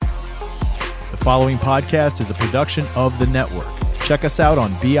following podcast is a production of the network. Check us out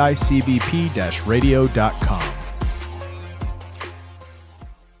on bicbp-radio.com.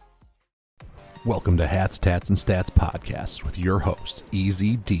 Welcome to Hats, Tats, and Stats podcast with your hosts,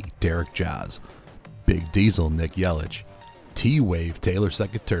 Easy D, Derek Jaws, Big Diesel, Nick Yelich, T-Wave, Taylor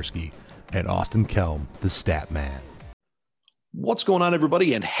Sekatursky, and Austin Kelm, the Stat Man. What's going on,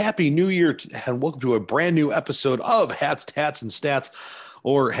 everybody, and Happy New Year, and welcome to a brand new episode of Hats, Tats, and Stats,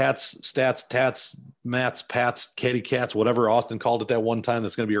 or Hats, Stats, Tats, Mats, Pats, Kitty Cats, whatever Austin called it that one time.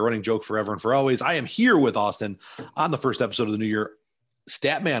 That's going to be a running joke forever and for always. I am here with Austin on the first episode of the new year.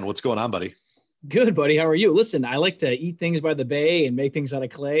 Stat Man, what's going on, buddy? Good, buddy. How are you? Listen, I like to eat things by the bay and make things out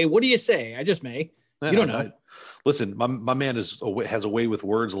of clay. What do you say? I just may. You don't know. Listen, my man has a way with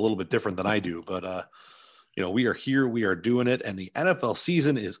words a little bit different than I do, but we are here, we are doing it, and the NFL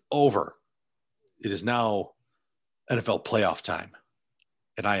season is over. It is now NFL playoff time,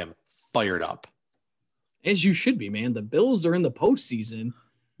 and I am fired up. As you should be, man. The Bills are in the postseason.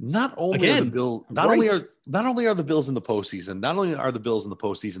 Not only are the Bills in the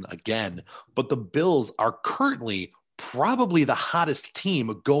postseason again, but the Bills are currently probably the hottest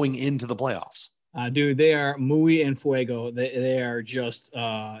team going into the playoffs. Dude, they are muy en fuego. They are just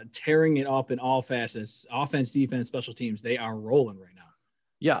tearing it up in all facets: offense, defense, special teams. They are rolling right now.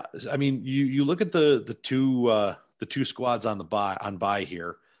 Yeah, I mean, you look at the two squads on bye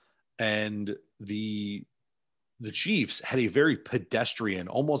here, and the Chiefs had a very pedestrian,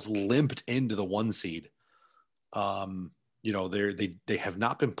 almost limped into the 1 seed. They have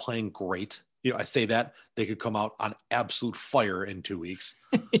not been playing great. I say that they could come out on absolute fire in 2 weeks.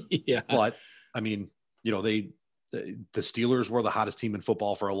 Yeah, but I mean, the Steelers were the hottest team in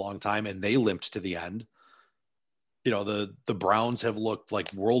football for a long time, and they limped to the end. The Browns have looked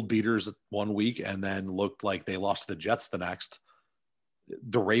like world beaters 1 week and then looked like they lost to the Jets the next.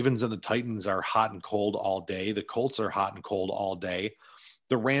 The Ravens and the Titans are hot and cold all day. The Colts are hot and cold all day.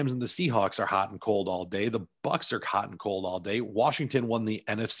 The Rams and the Seahawks are hot and cold all day. The Bucks are hot and cold all day. Washington won the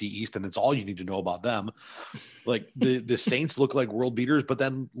NFC East, and it's all you need to know about them. Like the Saints look like world beaters, but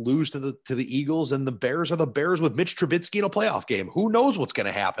then lose to the Eagles, and the Bears are the Bears with Mitch Trubisky in a playoff game. Who knows what's going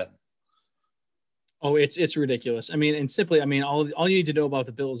to happen? Oh, it's ridiculous. I mean, and simply, all you need to know about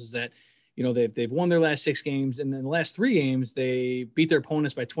the Bills is that, they've won their last 6 games, and then the last 3 games, they beat their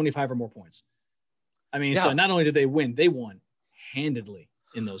opponents by 25 or more points. So not only did they win, they won handedly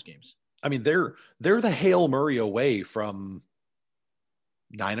in those games. I mean, they're the Hail Murray away from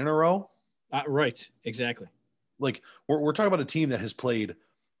 9 in a row. Right. Exactly. Like we're talking about a team that has played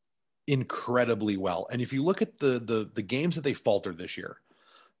incredibly well. And if you look at the games that they faltered this year,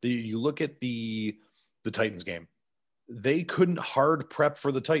 you look at the Titans game, they couldn't hard prep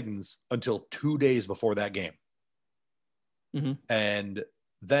for the Titans until 2 days before that game. Mm-hmm. And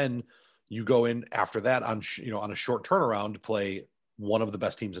then you go in after that on a short turnaround to play one of the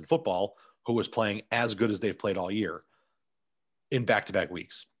best teams in football, who was playing as good as they've played all year in back-to-back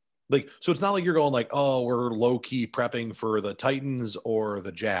weeks. So it's not like you're going like, oh, we're low key prepping for the Titans or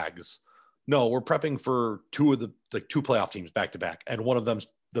the Jags. No, we're prepping for two playoff teams back to back. And one of them's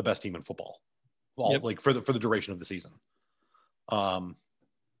the best team in football, for the duration of the season. And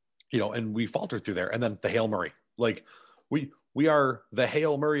we faltered through there, and then the Hail Murray, we are the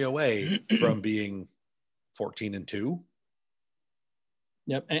Hail Murray away from being 14-2.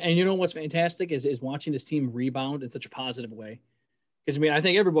 Yep. And you know what's fantastic is watching this team rebound in such a positive way. Because, I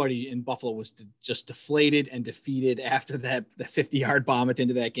think everybody in Buffalo was just deflated and defeated after that 50-yard bomb at the end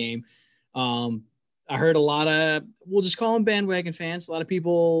of that game. I heard a lot of, we'll just call them bandwagon fans, a lot of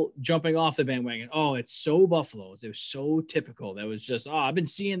people jumping off the bandwagon. Oh, it's so Buffalo. It was so typical. That was just, I've been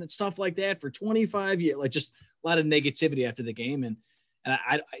seeing that stuff like that for 25 years. Just a lot of negativity after the game. And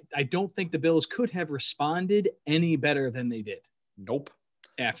I don't think the Bills could have responded any better than they did. Nope.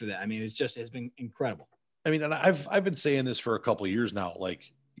 After that, it's been incredible. And I've been saying this for a couple of years now.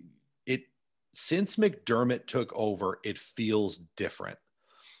 Since McDermott took over, it feels different,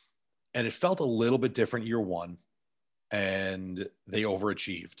 and it felt a little bit different year one, and they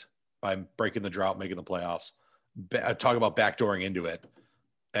overachieved by breaking the drought, making the playoffs. Talk about backdooring into it,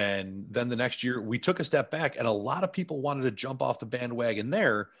 and then the next year we took a step back, and a lot of people wanted to jump off the bandwagon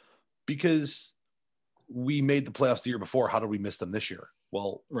there because we made the playoffs the year before. How did we miss them this year?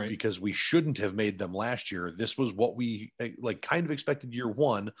 Well, right. Because we shouldn't have made them last year. This was what we kind of expected year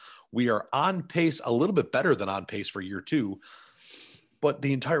one. We are on pace, a little bit better than on pace for year 2, but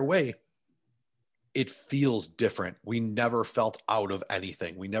the entire way it feels different. We never felt out of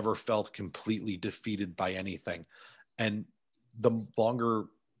anything. We never felt completely defeated by anything. And the longer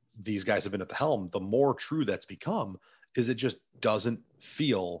these guys have been at the helm, the more true that's become, is it just doesn't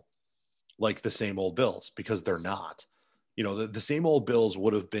feel like the same old Bills, because they're not. You know, the same old Bills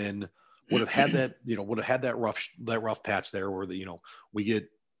would have had that, you know, would have had that rough patch there where we get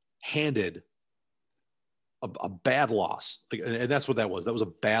handed a bad loss. And that's what that was. That was a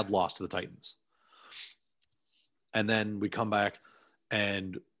bad loss to the Titans. And then we come back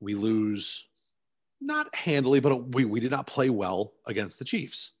and we lose, not handily, but we did not play well against the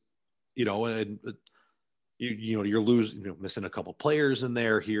Chiefs, and you're missing a couple players in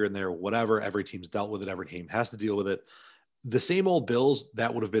there, here and there, whatever. Every team's dealt with it. Every team has to deal with it. The same old Bills,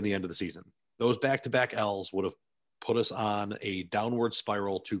 that would have been the end of the season. Those back-to-back L's would have put us on a downward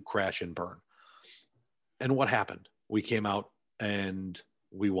spiral to crash and burn. And what happened? We came out and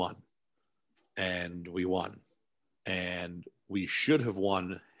we won. And we won. And we should have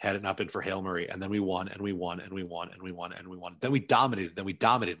won had it not been for Hail Mary. And then we won and we won and we won and we won and we won. Then we dominated. And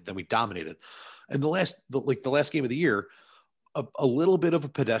the last game of the year, a little bit of a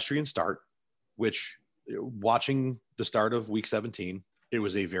pedestrian start, which, watching the start of week 17, it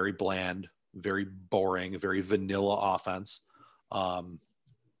was a very bland, very boring, very vanilla offense.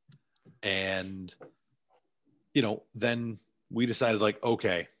 Then we decided,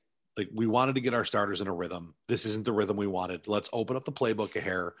 okay, we wanted to get our starters in a rhythm. This isn't the rhythm we wanted. Let's open up the playbook a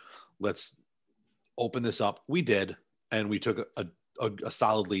hair. Let's open this up. We did. And we took a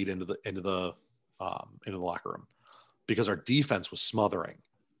solid lead into the locker room because our defense was smothering.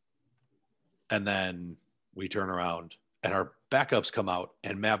 And then we turn around and our backups come out,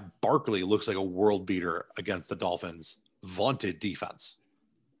 and Matt Barkley looks like a world beater against the Dolphins' vaunted defense.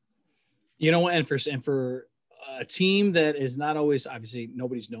 And for a team that is not always, obviously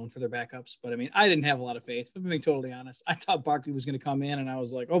nobody's known for their backups, but I mean, I didn't have a lot of faith. I'm being totally honest. I thought Barkley was going to come in, and I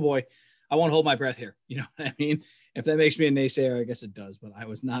was like, oh boy, I won't hold my breath here. You know what I mean? If that makes me a naysayer, I guess it does, but I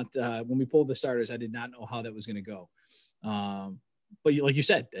was not, when we pulled the starters, I did not know how that was going to go. But like you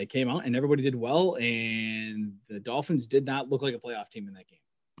said, they came out and everybody did well, and the Dolphins did not look like a playoff team in that game.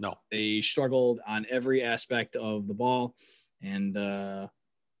 No, they struggled on every aspect of the ball, and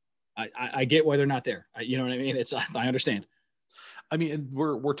I get why they're not there. You know what I mean? I understand. I mean, and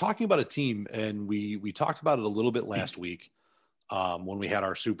we're talking about a team, and we talked about it a little bit last week when we had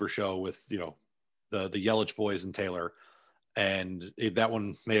our super show with the Yelich boys and Taylor, and that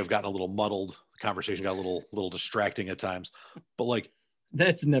one may have gotten a little muddled. The conversation got a little distracting at times, but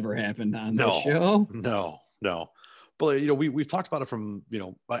that's never happened on the show. No. But we've talked about it from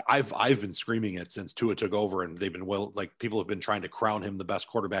I've been screaming it since Tua took over, and they've been people have been trying to crown him the best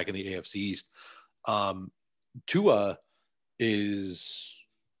quarterback in the AFC East. Tua is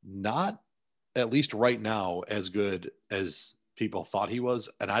not, at least right now, as good as people thought he was,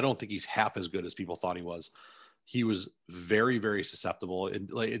 and I don't think he's half as good as people thought he was. He was very, very susceptible, and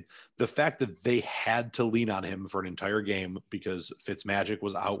the fact that they had to lean on him for an entire game because Fitzmagic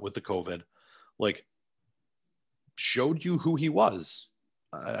was out with the COVID, showed you who he was.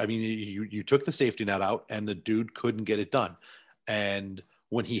 I mean, you took the safety net out, and the dude couldn't get it done. And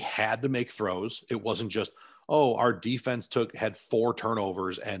when he had to make throws, it wasn't just, our defense had 4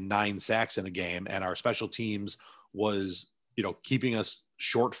 turnovers and 9 sacks in a game, and our special teams was keeping us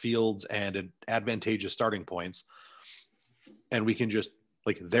short fields and advantageous starting points. And we can just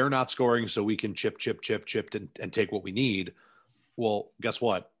they're not scoring, so we can chip and take what we need. Well, guess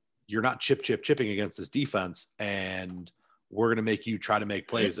what? You're not chipping against this defense, and we're going to make you try to make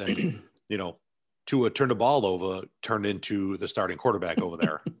plays. And, Tua turned the ball over, turned into the starting quarterback over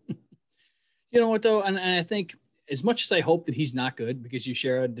there. You know what, though? And I think, as much as I hope that he's not good, because you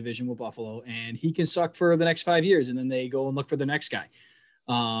share a division with Buffalo and he can suck for the next 5 years and then they go and look for the next guy.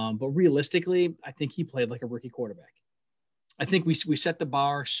 But realistically, I think he played like a rookie quarterback. I think we set the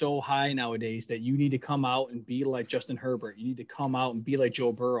bar so high nowadays that you need to come out and be like Justin Herbert. You need to come out and be like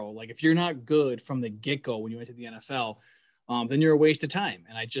Joe Burrow. If you're not good from the get-go when you went to the NFL, then you're a waste of time.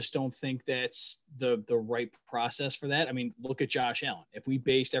 And I just don't think that's the right process for that. I mean, look at Josh Allen. If we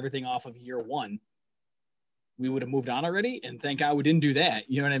based everything off of year one, we would have moved on already. And thank God we didn't do that.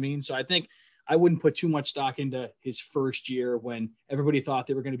 You know what I mean? So I think I wouldn't put too much stock into his first year when everybody thought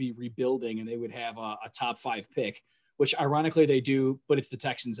they were going to be rebuilding and they would have a top 5 pick, which ironically they do, but it's the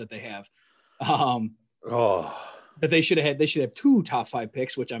Texans that they have. But they should have 2 top 5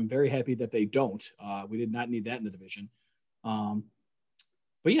 picks, which I'm very happy that they don't. We did not need that in the division. But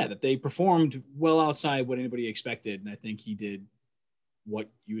yeah, that they performed well outside what anybody expected. And I think he did what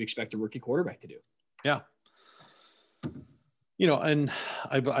you would expect a rookie quarterback to do. Yeah. And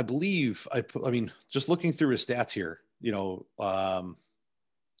I believe, I mean, just looking through his stats here,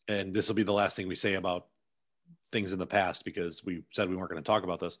 and this will be the last thing we say about things in the past, because we said we weren't going to talk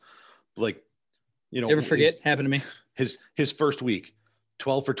about this. But you ever forget? Happened to me. His first week,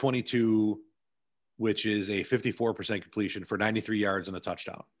 12 for 22, which is a 54% completion for 93 yards and a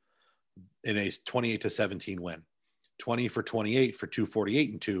touchdown in a 28-17 win. 20 for 28 for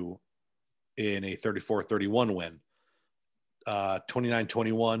 248 and 2 in a 34-31 win.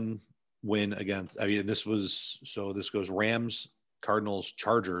 29-21 win against, this goes Rams, Cardinals,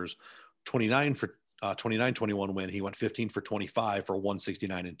 Chargers. 29-21 win. He went 15 for 25 for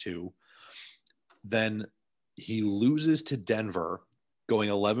 169 and 2. Then he loses to Denver, going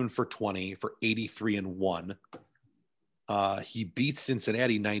 11 for 20 for 83 and 1. He beats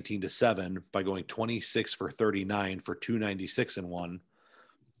Cincinnati 19-7 by going 26 for 39 for 296 and 1.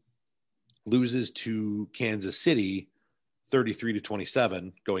 Loses to Kansas City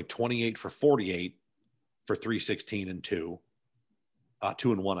 33-27, going 28 for 48 for 316 and 2.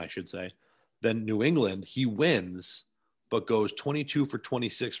 2 and 1, I should say. Then New England, he wins, but goes 22 for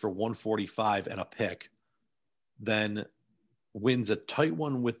 26 for 145 and a pick. Then wins a tight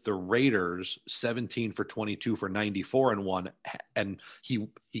one with the Raiders, 17 for 22 for 94 and 1. And he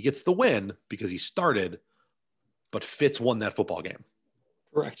gets the win because he started, but Fitz won that football game.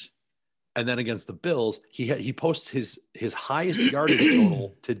 Correct. And then against the Bills, he posts his highest yardage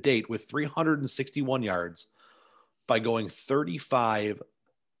total to date with 361 yards by going 35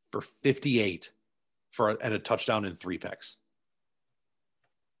 for 58 and a touchdown and 3 picks.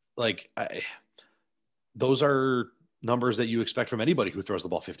 Those are numbers that you expect from anybody who throws the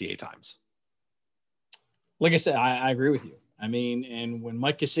ball 58 times. Like I said, I agree with you. I mean, and when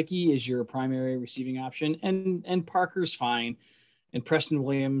Mike Gesicki is your primary receiving option, and Parker's fine, and Preston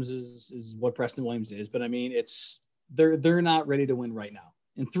Williams is what Preston Williams is, but I mean, they're not ready to win right now.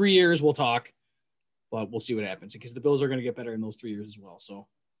 In 3 years, we'll talk, but we'll see what happens because the Bills are going to get better in those 3 years as well. So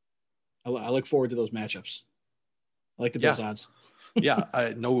I look forward to those matchups. I like the Bills odds. Yeah,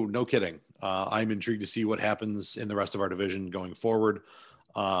 no kidding. I'm intrigued to see what happens in the rest of our division going forward.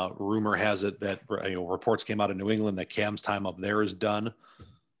 Rumor has it that reports came out of New England that Cam's time up there is done.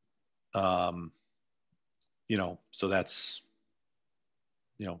 So that's,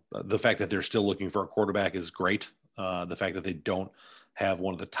 the fact that they're still looking for a quarterback is great. The fact that they don't have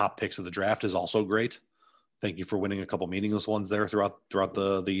one of the top picks of the draft is also great. Thank you for winning a couple meaningless ones there throughout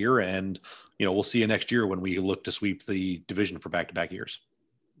the year. And, we'll see you next year when we look to sweep the division for back-to-back years.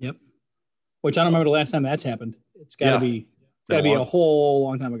 Yep. Which I don't remember the last time that's happened. It's got to be a whole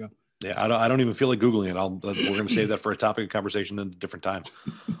long time ago. Yeah. I don't even feel like Googling it. We're going to save that for a topic of conversation at a different time,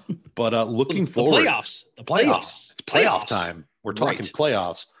 but looking forward, the playoffs, it's playoff time. We're talking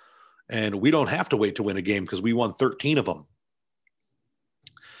playoffs, and we don't have to wait to win a game because we won 13 of them.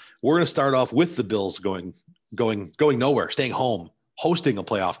 We're going to start off with the Bills going nowhere, staying home, hosting a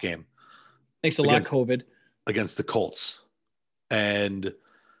playoff game. Thanks a lot, COVID. Against the Colts. And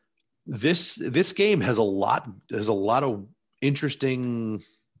this game has a lot of interesting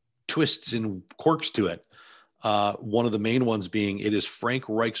twists and quirks to it. One of the main ones being it is Frank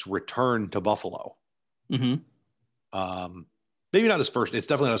Reich's return to Buffalo. Mm-hmm. Maybe not his first. It's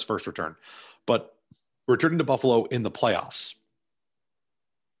definitely not his first return, but returning to Buffalo in the playoffs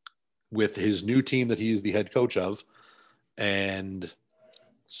with his new team that he is the head coach of. And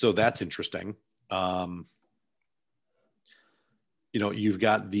so that's interesting. You've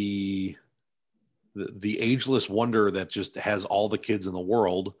got the ageless wonder that just has all the kids in the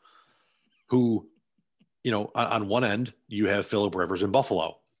world who, on one end, you have Phillip Rivers in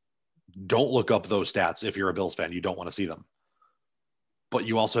Buffalo. Don't look up those stats. If you're a Bills fan, you don't want to see them. But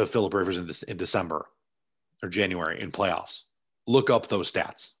you also have Phillip Rivers in December or January in playoffs. Look up those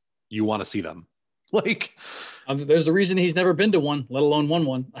stats. You want to see them. There's a reason he's never been to one, let alone won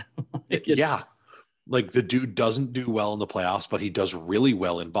one. Yeah. The dude doesn't do well in the playoffs, but he does really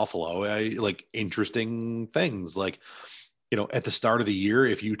well in Buffalo. Interesting things. At the start of the year,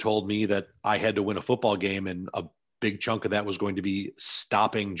 if you told me that I had to win a football game and a big chunk of that was going to be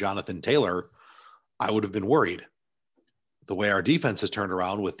stopping Jonathan Taylor, I would have been worried. The way our defense has turned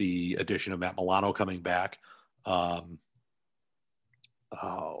around with the addition of Matt Milano coming back.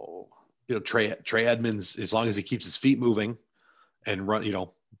 Trey Edmonds, as long as he keeps his feet moving and run,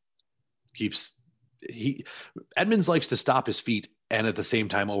 Edmonds likes to stop his feet and at the same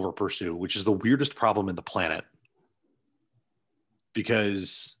time over pursue, which is the weirdest problem in the planet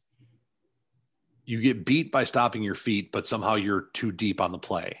because you get beat by stopping your feet, but somehow you're too deep on the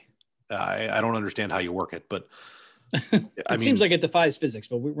play. I don't understand how you work it, but it seems like it defies physics,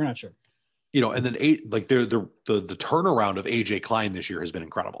 but we're not sure. And then the turnaround of AJ Klein this year has been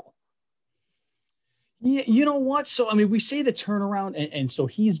incredible. Yeah, you know what? So, we say the turnaround, and so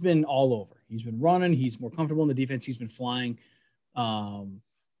he's been all over. He's been running. He's more comfortable in the defense. He's been flying.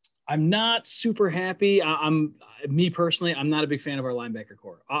 I I'm not super happy. I'm me personally, I'm not a big fan of our linebacker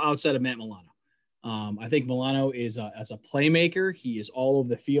core outside of Matt Milano. I think Milano is as a playmaker. He is all over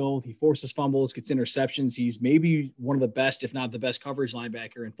the field. He forces fumbles, gets interceptions. He's maybe one of the best, if not the best, coverage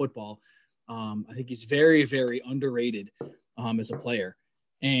linebacker in football. I think he's very, very underrated as a player.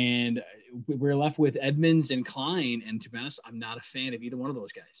 And we're left with Edmonds and Klein. And to be honest, I'm not a fan of either one of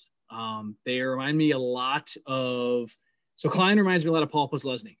those guys. They remind me a lot of – so Klein reminds me a lot of Paul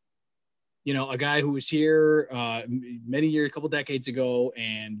Posluszny. You know, a guy who was here many years, a couple decades ago,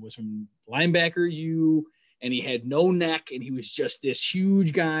 and was from linebacker U, and he had no neck, and he was just this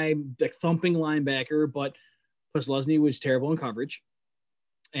huge guy, the thumping linebacker. But Posluszny was terrible in coverage,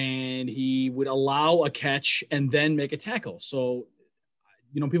 and he would allow a catch and then make a tackle. So,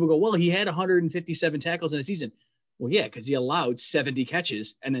 you know, people go, well, he had 157 tackles in a season. Well, yeah, because he allowed 70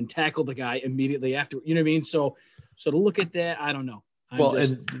 catches and then tackled the guy immediately after. You know what I mean? So to look at that, I don't know.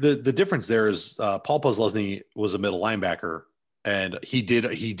 And the difference there is Paul Posluszny was a middle linebacker, and he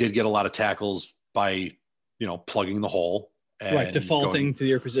did get a lot of tackles by, you know, plugging the hole and defaulting to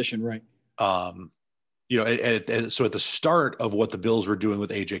your position, right? You know, so at the start of what the Bills were doing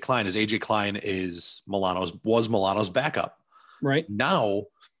with AJ Klein is Milano's backup. Right. Now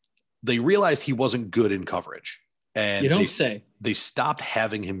they realized he wasn't good in coverage. And they stopped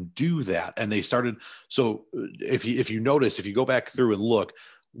having him do that. And they started. So if you notice, if you go back through and look,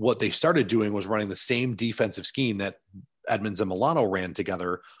 what they started doing was running the same defensive scheme that Edmonds and Milano ran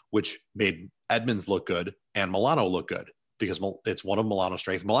together, which made Edmonds look good and Milano look good because it's one of Milano's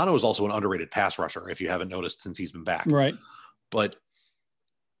strengths. Milano is also an underrated pass rusher, if you haven't noticed, since he's been back. Right. But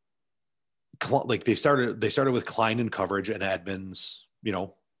like they started with Klein in coverage and Edmonds, you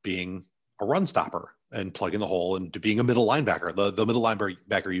know, being a run stopper and plugging the hole and being a middle linebacker, the middle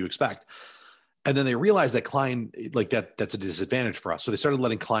linebacker you expect. And then they realized that Klein, like that's a disadvantage for us. So they started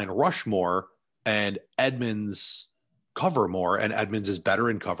letting Klein rush more and Edmonds cover more, and Edmonds is better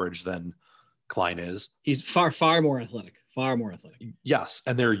in coverage than Klein is. He's far more athletic. Yes.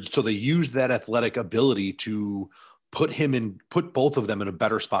 And they used that athletic ability to put both of them in a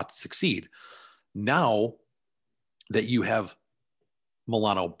better spot to succeed. Now that you have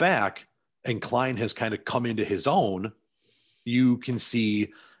Milano back, and Klein has kind of come into his own, you can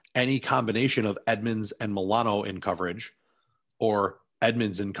see any combination of Edmonds and Milano in coverage, or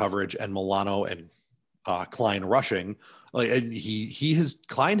Edmonds in coverage and Milano and Klein rushing. And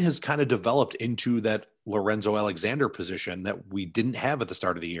Klein has kind of developed into that Lorenzo Alexander position that we didn't have at the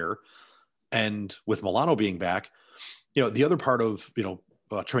start of the year. And with Milano being back, you know, the other part of, you know,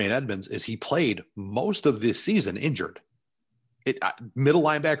 Tremaine Edmonds is he played most of this season injured. Middle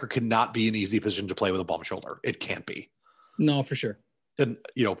linebacker cannot be an easy position to play with a bum shoulder. It can't be. No, for sure. And,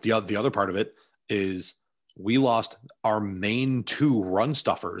 you know, the other part of it is we lost our main two run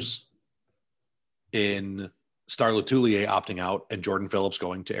stuffers in Star Lotulelei opting out and Jordan Phillips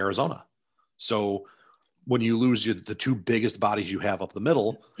going to Arizona. So when you lose the two biggest bodies you have up the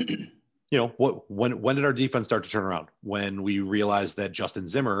middle, you know, when did our defense start to turn around? When we realized that Justin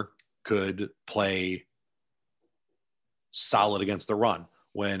Zimmer could play solid against the run,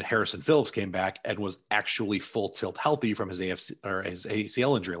 when Harrison Phillips came back and was actually full tilt healthy from his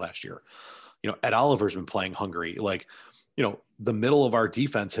ACL injury last year. You know, Ed Oliver's been playing hungry. Like, you know, the middle of our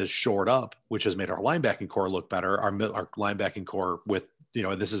defense has shored up, which has made our linebacking core look better. Our linebacking core with, you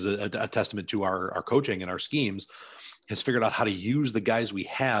know, this is a testament to our coaching and our schemes, has figured out how to use the guys we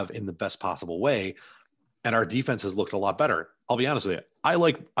have in the best possible way. And our defense has looked a lot better. I'll be honest with you. I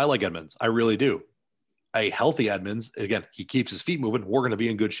like Edmonds. I really do. A healthy Edmonds, again, he keeps his feet moving. We're going to be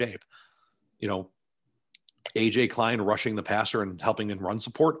in good shape. You know, AJ Klein rushing the passer and helping in run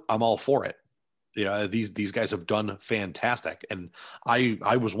support, I'm all for it. You know, these guys have done fantastic. And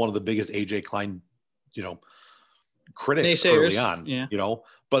I was one of the biggest AJ Klein, you know, critics early on, you know,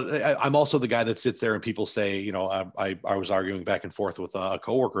 but I'm also the guy that sits there and people say, you know, I was arguing back and forth with a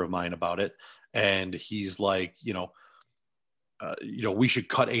coworker of mine about it. And he's like, you know, we should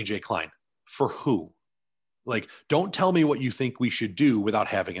cut AJ Klein. For who? Like, don't tell me what you think we should do without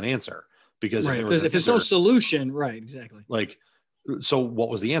having an answer, because if there's no solution, right. Exactly. Like, so what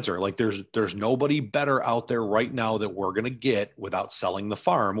was the answer? Like, there's nobody better out there right now that we're going to get without selling the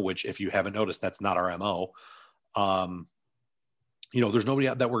farm, which, if you haven't noticed, that's not our MO. You know, there's nobody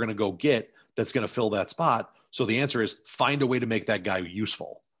out that we're going to go get that's going to fill that spot. So the answer is find a way to make that guy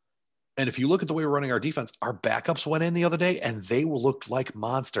useful. And if you look at the way we're running our defense, our backups went in the other day and they looked like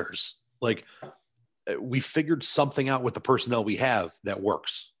monsters. Like, we figured something out with the personnel we have that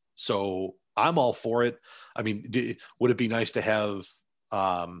works. So I'm all for it. I mean, would it be nice to have,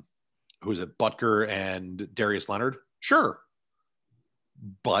 Butker and Darius Leonard? Sure.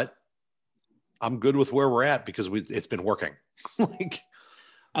 But I'm good with where we're at because it's been working. Like,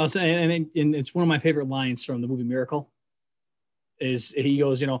 I was saying, and it's one of my favorite lines from the movie Miracle. Is he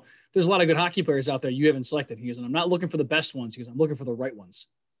goes, there's a lot of good hockey players out there you haven't selected. He goes, and I'm not looking for the best ones. He goes, I'm looking for the right ones.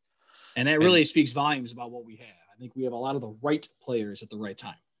 And that really speaks volumes about what we have. I think we have a lot of the right players at the right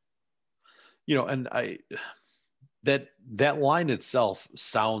time. And that line itself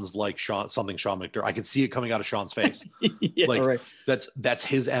sounds like something Sean McDermott. I can see it coming out of Sean's face. Yeah, like right. That's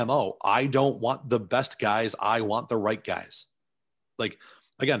his MO. I don't want the best guys. I want the right guys. Like,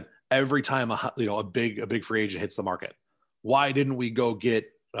 again, every time a big free agent hits the market, why didn't we go get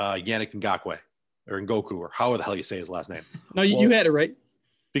Yannick Ngakoue or Ngoku or however the hell you say his last name? No, you had it right.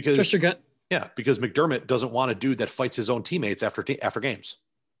 Because trust your gut. Yeah, because McDermott doesn't want a dude that fights his own teammates after games.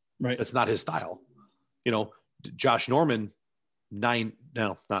 Right. That's not his style. Josh Norman, 5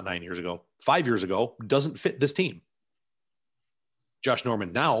 years ago, doesn't fit this team. Josh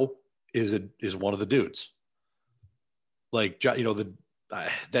Norman now is one of the dudes. Like,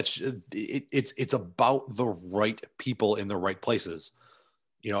 it's about the right people in the right places.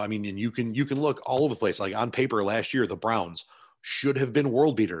 And you can look all over the place. Like, on paper last year, the Browns should have been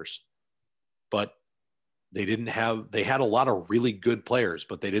world beaters, but they had a lot of really good players,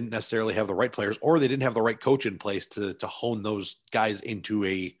 but they didn't necessarily have the right players, or they didn't have the right coach in place to hone those guys into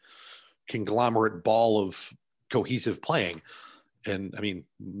a conglomerate ball of cohesive playing. And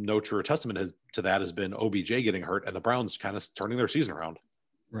no truer testament to that has been OBJ getting hurt and the Browns kind of turning their season around.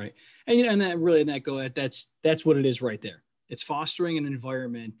 Right. And that's what it is right there. It's fostering an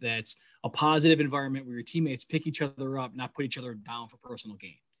environment that's a positive environment where your teammates pick each other up, not put each other down for personal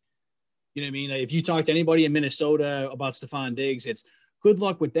gain. You know what I mean? Like, if you talk to anybody in Minnesota about Stephon Diggs, it's good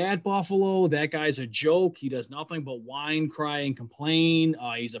luck with that, Buffalo. That guy's a joke. He does nothing but whine, cry, and complain.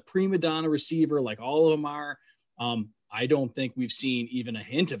 He's a prima donna receiver like all of them are. I don't think we've seen even a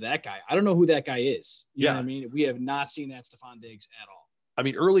hint of that guy. I don't know who that guy is. You know what I mean? We have not seen that Stephon Diggs at all.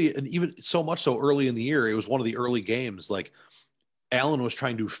 Early, and even so much so early in the year, it was one of the early games. Like, Allen was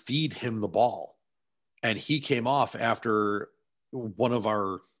trying to feed him the ball, and he came off after one of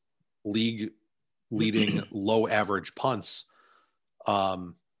our league leading low average punts,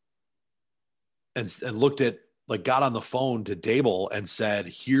 and looked at, like, got on the phone to Dable and said,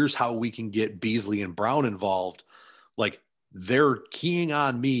 here's how we can get Beasley and Brown involved. Like, they're keying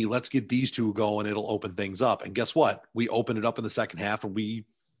on me. Let's get these two going. It'll open things up. And guess what? We opened it up in the second half and we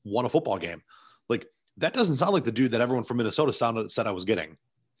won a football game. Like, that doesn't sound like the dude that everyone from Minnesota said I was getting.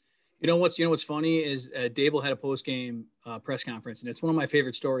 What's funny is Dable had a post-game press conference, and it's one of my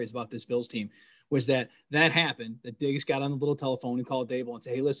favorite stories about this Bills team was that happened, that Diggs got on the little telephone and called Dable and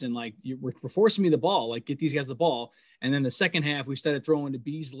said, hey, listen, like, we're forcing me the ball, like, get these guys the ball. And then the second half, we started throwing to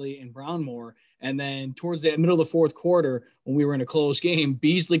Beasley and Brown more. And then towards the middle of the fourth quarter, when we were in a close game,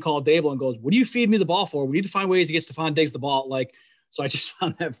 Beasley called Dable and goes, what do you feed me the ball for? We need to find ways to get Stephon Diggs the ball. Like, so I just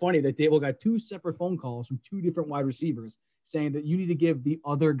found that funny that Dable got 2 separate phone calls from 2 different wide receivers saying that you need to give the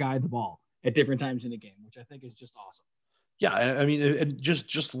other guy the ball at different times in the game, which I think is just awesome. Yeah. And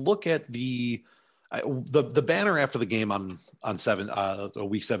just look at the banner after the game on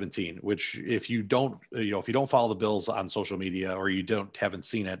week 17, which if you don't follow the Bills on social media or you haven't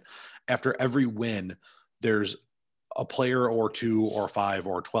seen it, after every win, there's a player or 2 or 5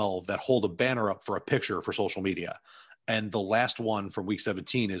 or 12 that hold a banner up for a picture for social media. And the last one from week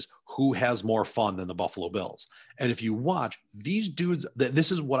 17 is who has more fun than the Buffalo Bills. And if you watch these dudes,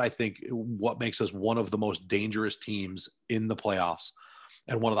 this is what I think, what makes us one of the most dangerous teams in the playoffs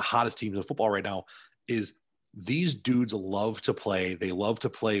and one of the hottest teams in football right now is these dudes love to play. They love to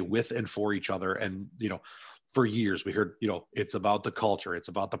play with and for each other. And, for years we heard, it's about the culture, it's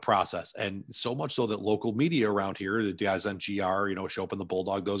about the process. And so much so that local media around here, the guys on GR, Show Up in the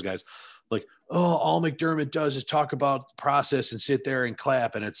Bulldog, those guys, like, oh, all McDermott does is talk about the process and sit there and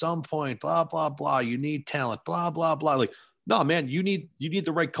clap. And at some point, blah, blah, blah, you need talent, blah, blah, blah. Like, no, man, you need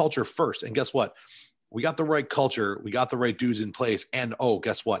the right culture first. And guess what? We got the right culture. We got the right dudes in place. And,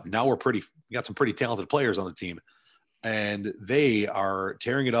 guess what? Now we got some pretty talented players on the team. And they are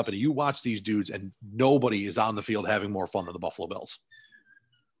tearing it up. And you watch these dudes and nobody is on the field having more fun than the Buffalo Bills.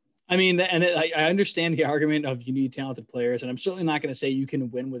 I understand the argument of you need talented players, and I'm certainly not going to say you can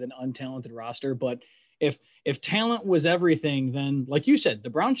win with an untalented roster. But if talent was everything, then, like you said, the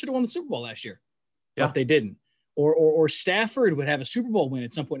Browns should have won the Super Bowl last year, but they didn't. Or Stafford would have a Super Bowl win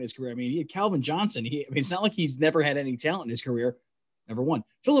at some point in his career. He had Calvin Johnson. It's not like he's never had any talent in his career. Never won.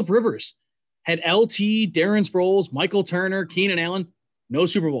 Phillip Rivers had LT, Darren Sproles, Michael Turner, Keenan Allen, no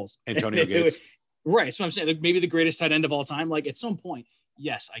Super Bowls. Antonio Gates. Right. So I'm saying, maybe the greatest tight end of all time. Like, at some point,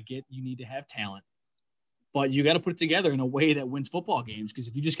 yes, I get you need to have talent, but you got to put it together in a way that wins football games. Because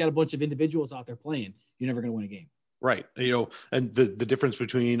if you just got a bunch of individuals out there playing, you're never going to win a game. Right. And the difference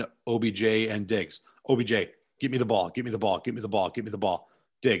between OBJ and Diggs. OBJ, give me the ball, give me the ball, give me the ball, give me the ball.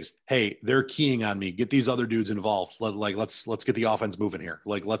 Diggs, hey, they're keying on me. Get these other dudes involved. Let's get the offense moving here.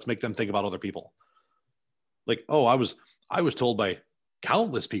 Let's make them think about other people. I was told by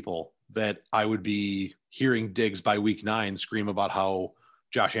countless people that I would be hearing Diggs by week 9 scream about how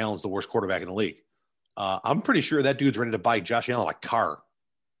Josh Allen's the worst quarterback in the league. I'm pretty sure that dude's ready to buy Josh Allen a car.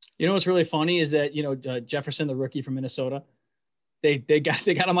 You know what's really funny is that Jefferson, the rookie from Minnesota, they got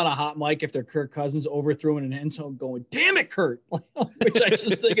him on a hot mic after Kirk Cousins overthrew in an end zone, going, "Damn it, Kurt!" Which I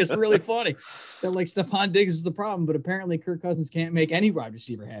just think is really funny. That Stephon Diggs is the problem, but apparently Kirk Cousins can't make any wide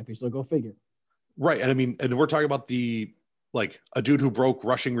receiver happy. So go figure. Right, and we're talking about a dude who broke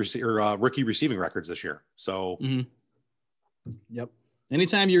rookie receiving records this year. So, Yep.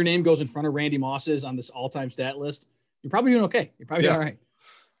 Anytime your name goes in front of Randy Moss's on this all-time stat list, you're probably doing okay. You're probably all right.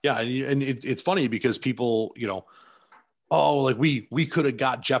 Yeah, and it's funny because people, we could have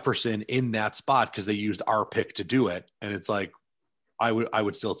got Jefferson in that spot because they used our pick to do it, and it's like, I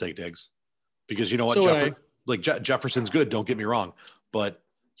would still take Diggs because you know what, Jefferson's good. Don't get me wrong, but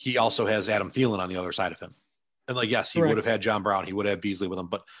he also has Adam Thielen on the other side of him, and yes, he would have had John Brown, he would have Beasley with him,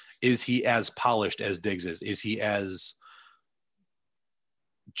 but is he as polished as Diggs is? Is he as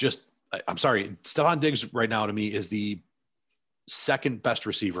I'm sorry, Stephon Diggs right now to me is the second best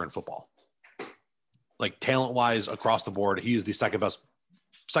receiver in football. Talent wise across the board, he is the second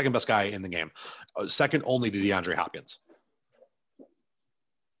best guy in the game. Second only to DeAndre Hopkins.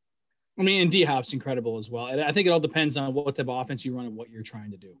 I mean, and D-Hop's incredible as well. And I think it all depends on what type of offense you run and what you're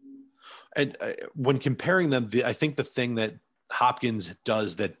trying to do. And when comparing them, I think the thing that Hopkins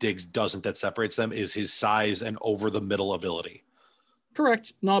does that Diggs doesn't that separates them is his size and over the middle ability.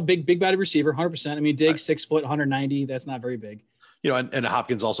 Correct. No, big body receiver, 100%. I mean, Diggs 6 foot, 190. That's not very big. And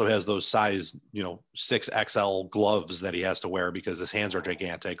Hopkins also has those size, 6XL gloves that he has to wear because his hands are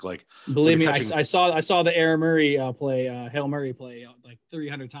gigantic. Believe me, I saw the Aaron Murray play, Hail Murray play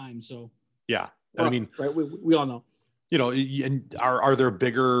 300 times. So yeah, I mean, right, we all know. And are there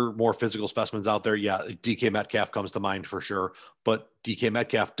bigger, more physical specimens out there? Yeah, DK Metcalf comes to mind for sure, but DK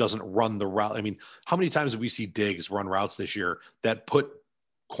Metcalf doesn't run the route. I mean, how many times did we see Diggs run routes this year that put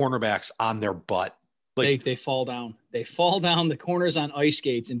cornerbacks on their butt? They fall down. They fall down. The corner's on ice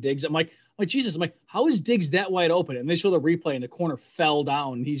skates, and Diggs. I'm like, Jesus. I'm like, how is Diggs that wide open? And they show the replay, and the corner fell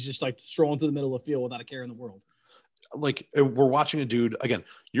down, and he's just strolling through the middle of the field without a care in the world. We're watching a dude again.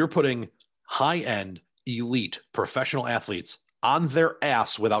 You're putting high-end, elite, professional athletes on their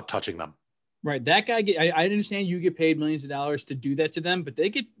ass without touching them. Right. That guy. I understand you get paid millions of dollars to do that to them, but they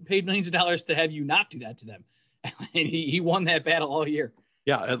get paid millions of dollars to have you not do that to them. And he won that battle all year.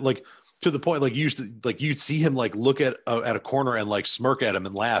 Yeah, to the point, you'd see him look at a corner and smirk at him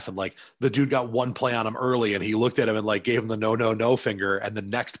and laugh, and the dude got one play on him early, and he looked at him and gave him the no finger, and the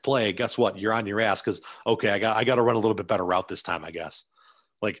next play, guess what? You're on your ass because okay, I got to run a little bit better route this time, I guess.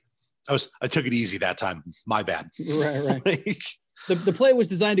 I took it easy that time. My bad. Right. The play was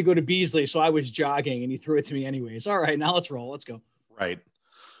designed to go to Beasley, so I was jogging, and he threw it to me anyways. All right, now let's roll. Let's go. Right.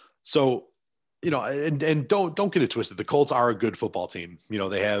 So, and don't get it twisted. The Colts are a good football team.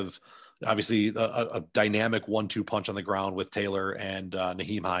 They have obviously a dynamic 1-2 punch on the ground with Taylor and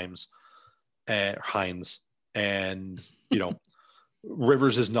Nyheim Hines. And,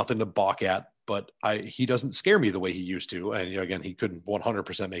 Rivers is nothing to balk at, but he doesn't scare me the way he used to. And again, he couldn't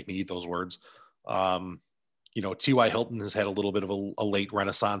 100% make me eat those words. T.Y. Hilton has had a little bit of a late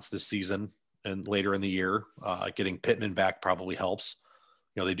renaissance this season and later in the year. Getting Pittman back probably helps.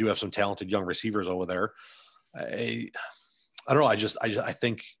 They do have some talented young receivers over there. I don't know. I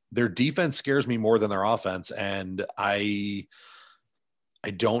think their defense scares me more than their offense. And I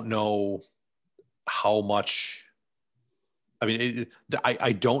don't know how much,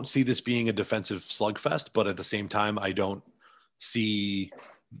 I don't see this being a defensive slugfest, but at the same time, I don't see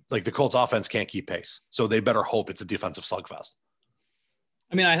the Colts offense can't keep pace. So they better hope it's a defensive slugfest.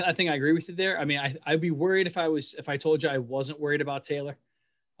 I mean, I think I agree with you there. I mean, I'd be worried if I told you I wasn't worried about Taylor,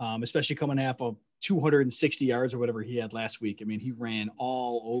 especially coming off of 260 yards or whatever he had last week. I mean, he ran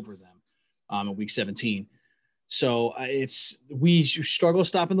all over them in week 17. So we struggle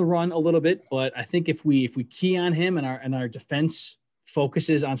stopping the run a little bit, but I think if we key on him and our defense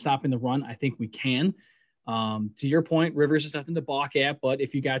focuses on stopping the run, I think we can. To your point, Rivers is nothing to balk at, but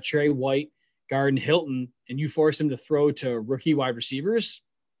if you got Trey White, Garden, Hilton, and you force him to throw to rookie wide receivers,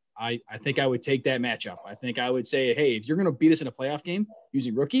 I think I would take that matchup. I think I would say, hey, if you're going to beat us in a playoff game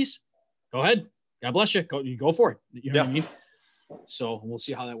using rookies, go ahead. God bless you. Go for it. You know what I mean? So we'll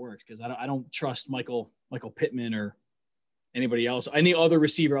see how that works, because I don't trust Michael Pittman or anybody else, any other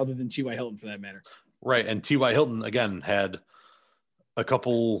receiver other than T.Y. Hilton for that matter. Right. And T.Y. Hilton, again, had a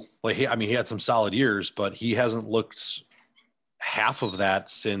couple, he had some solid years, but he hasn't looked half of that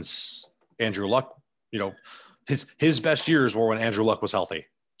since Andrew Luck. His best years were when Andrew Luck was healthy.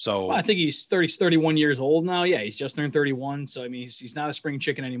 So I think he's 31 years old now. Yeah, he's just turned 31. So, he's not a spring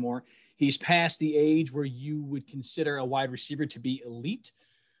chicken anymore. He's past the age where you would consider a wide receiver to be elite.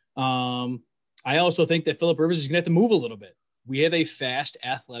 I also think that Phillip Rivers is going to have to move a little bit. We have a fast,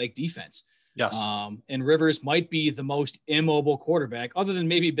 athletic defense. Yes. And Rivers might be the most immobile quarterback, other than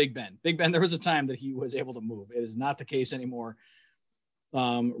maybe Big Ben. Big Ben, there was a time that he was able to move. It is not the case anymore.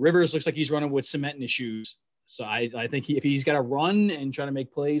 Rivers looks like he's running with cement in his shoes. So I think if he's got to run and try to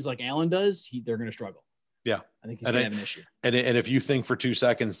make plays like Allen does, they're going to struggle. Yeah. I think he's going to have an issue. And if you think for 2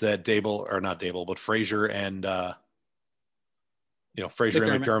 seconds that Frazier and Frazier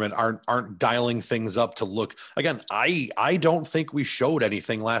and McDermott aren't dialing things up to look, again, I don't think we showed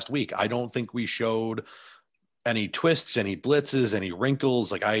anything last week. I don't think we showed any twists, any blitzes, any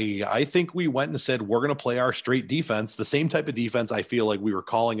wrinkles. I think we went and said, we're going to play our straight defense, the same type of defense I feel like we were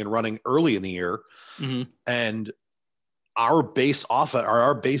calling and running early in the year. Mm-hmm. And our base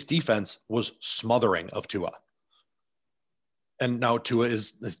defense was smothering of Tua. And now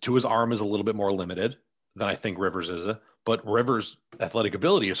Tua's arm is a little bit more limited than I think Rivers is, but Rivers' athletic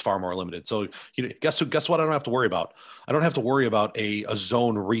ability is far more limited. So guess what? I don't have to worry about. I don't have to worry about a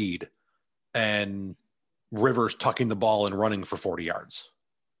zone read and Rivers tucking the ball and running for 40 yards.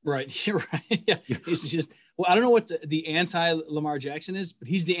 Right. You're right. Yeah. He's just, I don't know what the anti-Lamar Jackson is, but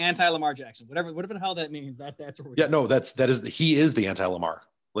he's the anti-Lamar Jackson. Whatever the hell that means. That's what we're doing. He is the anti-Lamar.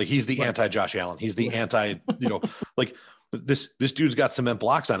 He's the anti-Josh Allen. He's the anti, this dude's got cement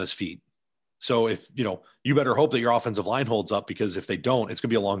blocks on his feet. So if, you better hope that your offensive line holds up, because if they don't, it's going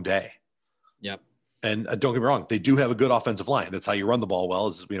to be a long day. Yep. And don't get me wrong, they do have a good offensive line. That's how you run the ball well,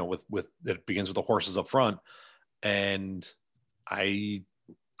 is, with it begins with the horses up front. And I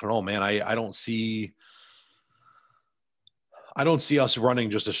don't know, man, I don't see us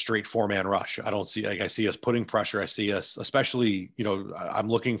running just a straight 4-man rush. I see us putting pressure. I see us, especially, I'm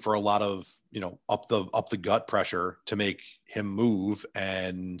looking for a lot of, up the gut pressure to make him move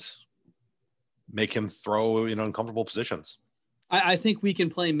and make him throw in uncomfortable positions. I think we can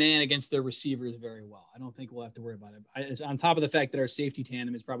play man against their receivers very well. I don't think we'll have to worry about it. It's on top of the fact that our safety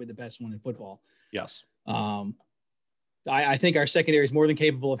tandem is probably the best one in football. Yes. I think our secondary is more than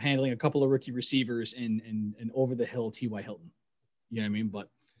capable of handling a couple of rookie receivers and over the hill T.Y. Hilton. You know what I mean? But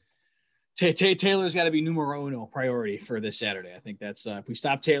Taylor's got to be numero uno priority for this Saturday. I think that's if we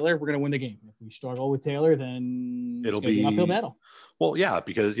stop Taylor, we're going to win the game. If we struggle with Taylor, then it'll be an uphill battle. Well, yeah,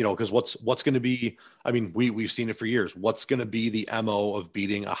 because what's going to be, we've seen it for years. What's going to be the MO of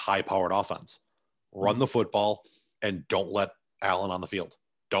beating a high-powered offense? Run the football and don't let Allen on the field.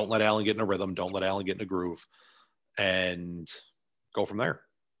 Don't let Allen get in a rhythm. Don't let Allen get in a groove, and go from there.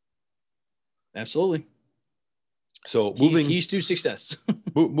 Absolutely. So keys to success.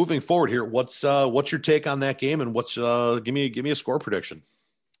 Moving forward here, what's your take on that game, and give me a score prediction?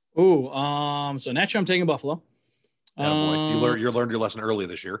 So naturally I'm taking Buffalo. Boy. You learned your lesson early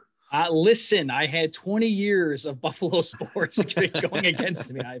this year. Listen, I had 20 years of Buffalo sports going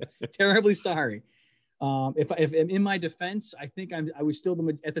against me. I'm terribly sorry. If in my defense, I think I was still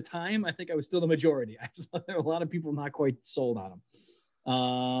at the time. I think I was still the majority. There were a lot of people not quite sold on them.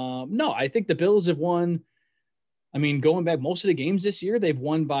 No, I think the Bills have won. Going back most of the games this year, they've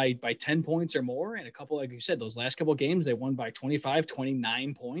won by 10 points or more. And a couple, like you said, those last couple of games, they won by 25,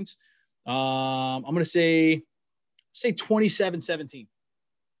 29 points. I'm going to say 27-17.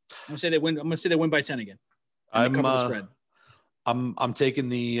 I'm going to say they win by 10 again. I'm taking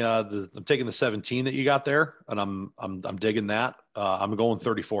the 17 that you got there, and I'm digging that. I'm going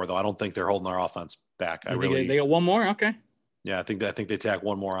 34 though. I don't think they're holding our offense back. They got one more. Okay. Yeah. I think they tack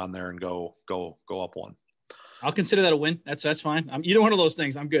one more on there and go up one. I'll consider that a win. That's fine. Either one of those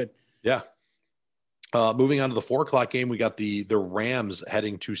things, I'm good. Yeah. Moving on to the 4:00 game, we got the Rams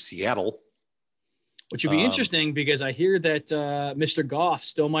heading to Seattle. Which would be interesting, because I hear that Mr. Goff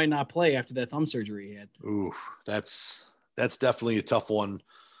still might not play after that thumb surgery he had. Ooh, that's definitely a tough one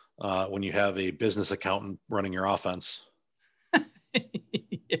when you have a business accountant running your offense.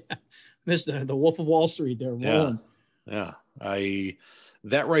 Yeah. The Wolf of Wall Street there. Yeah.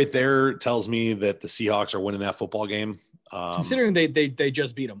 That right there tells me that the Seahawks are winning that football game. Considering they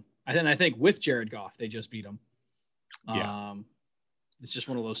just beat them. I think with Jared Goff, they just beat them. It's just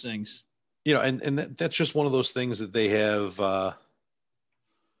one of those things. And that's just one of those things that they have.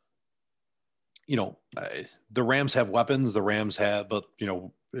 the Rams have weapons. The Rams have, but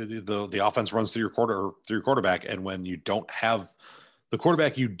the offense runs through your quarterback, and when you don't have the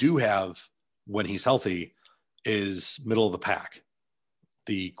quarterback you do have when he's healthy is middle of the pack.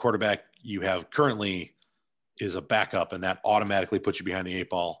 The quarterback you have currently is a backup, and that automatically puts you behind the eight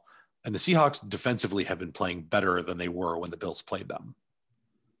ball. And the Seahawks defensively have been playing better than they were when the Bills played them.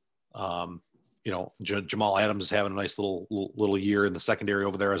 Jamal Adams is having a nice little year in the secondary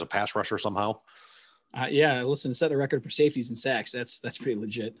over there as a pass rusher somehow. Listen, set a record for safeties and sacks. That's pretty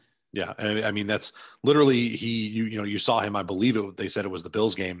legit. Yeah, and I mean that's literally you saw him. I believe they said it was the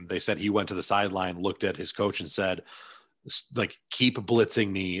Bills game. They said he went to the sideline, looked at his coach, and said, like, keep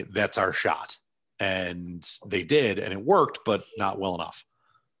blitzing me. That's our shot. And they did, and it worked, but not well enough.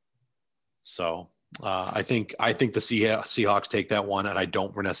 So I think the Seahawks take that one, and I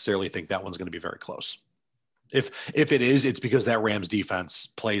don't necessarily think that one's going to be very close. If it is, it's because that Rams defense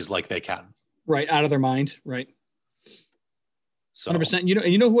plays like they can. Right, out of their mind. Right. So 100%.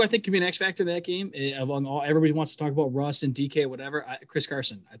 You know who I think could be an X factor in that game? Among all, everybody wants to talk about Russ and DK, whatever. Chris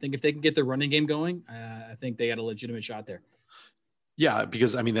Carson. I think if they can get their running game going, I think they got a legitimate shot there. Yeah,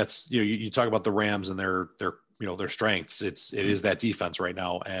 because I mean that's you talk about the Rams and their strengths. It is that defense right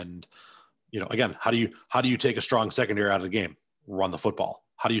now, and again, how do you take a strong secondary out of the game? Run the football.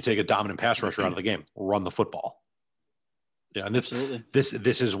 How do you take a dominant pass rusher out of the game? Run the football. Yeah, and this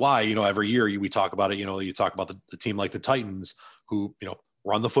is why every year we talk about it. You talk about the team like the Titans who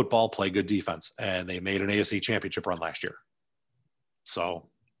run the football, play good defense, and they made an AFC championship run last year. So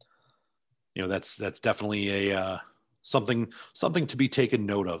that's definitely a something to be taken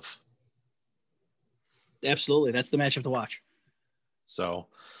note of. Absolutely, that's the matchup to watch. So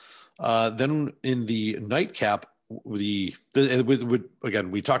then in the nightcap,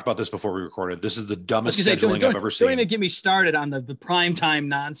 again, we talked about this before we recorded. This is the dumbest scheduling I've ever seen. Don't even get me started on the prime time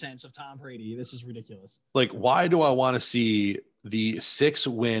nonsense of Tom Brady. This is ridiculous. Like, why do I want to see the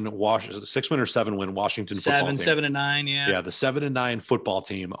 6-win or 7-win Washington football team? 7-9, yeah. Yeah, the 7-9 football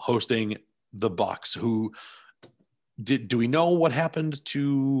team hosting the Bucs, who do we know what happened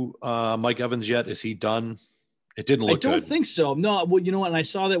to Mike Evans yet? Is he done? It didn't look good. I don't think so. No, well, you know what? And I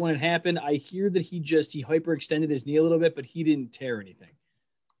saw that when it happened. I hear that he hyperextended his knee a little bit, but he didn't tear anything.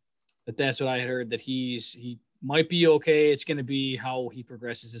 That's what I heard, that he might be okay. It's going to be how he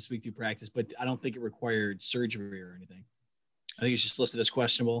progresses this week through practice, but I don't think it required surgery or anything. I think it's just listed as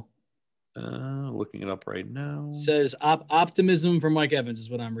questionable. Looking it up right now. It says optimism from Mike Evans is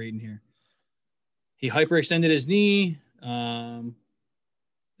what I'm reading here. He hyperextended his knee. Then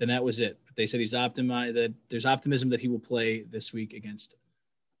that was it. But they said he's optimized, that there's optimism that he will play this week against.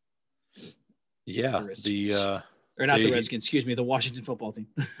 Yeah. the Redskins, excuse me, the Washington football team.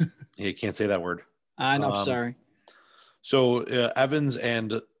 Yeah, you can't say that word. I know. Sorry. So Evans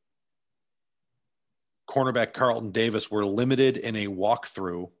and cornerback Carlton Davis were limited in a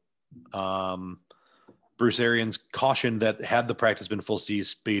walkthrough. Bruce Arians cautioned that had the practice been full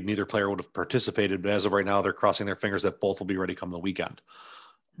speed, neither player would have participated. But as of right now, they're crossing their fingers that both will be ready come the weekend.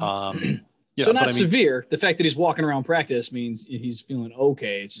 So not severe. The fact that he's walking around practice means he's feeling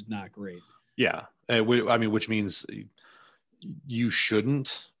okay. It's just not great. Yeah. Which means you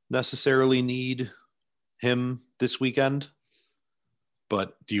shouldn't necessarily need him this weekend.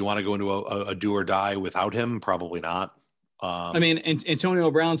 But do you want to go into a do or die without him? Probably not. Antonio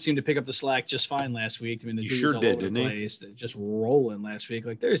Brown seemed to pick up the slack just fine last week. The dude sure did, didn't he? Just rolling last week.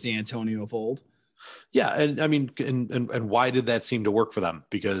 Like, there's the Antonio of old. Yeah, and why did that seem to work for them?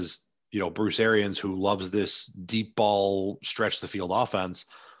 Because Bruce Arians, who loves this deep ball stretch the field offense,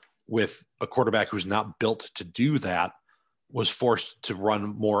 with a quarterback who's not built to do that, was forced to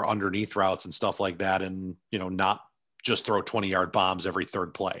run more underneath routes and stuff like that, and not just throw 20-yard bombs every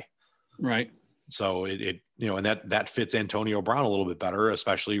third play. Right. So and that fits Antonio Brown a little bit better,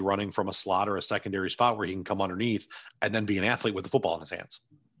 especially running from a slot or a secondary spot where he can come underneath and then be an athlete with the football in his hands.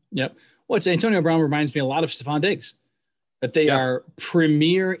 Yep. Well, Antonio Brown reminds me a lot of Stephon Diggs, that they are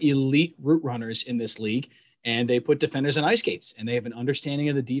premier elite route runners in this league, and they put defenders on ice skates, and they have an understanding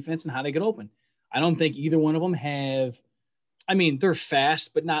of the defense and how to get open. I don't think either one of them have. They're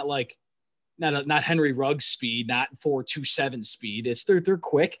fast, but not like not Henry Ruggs speed, not 4.27 speed. They're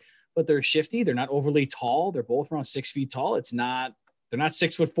quick, but they're shifty. They're not overly tall. They're both around 6 feet tall. They're not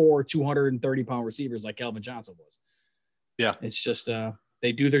 6'4", 230-pound receivers like Calvin Johnson was. Yeah. It's just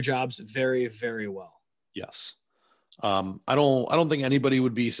they do their jobs very, very well. Yes. I don't think anybody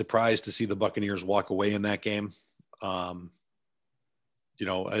would be surprised to see the Buccaneers walk away in that game. Again,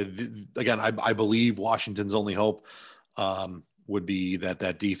 I believe Washington's only hope would be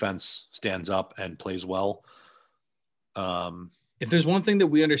that defense stands up and plays well. If there's one thing that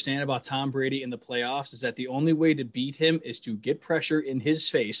we understand about Tom Brady in the playoffs is that the only way to beat him is to get pressure in his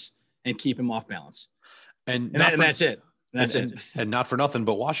face and keep him off balance. And that's it. And not for nothing,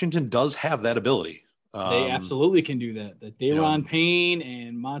 but Washington does have that ability. They absolutely can do that. The Daron Payne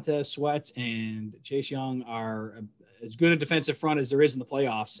and Montez Sweat and Chase Young are as good a defensive front as there is in the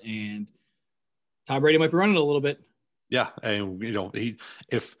playoffs. And Tom Brady might be running a little bit. Yeah. And,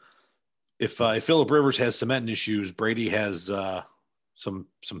 if Phillip Rivers has cement issues, Brady has some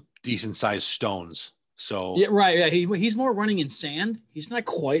decent sized stones. So yeah, right. Yeah, he's more running in sand. He's not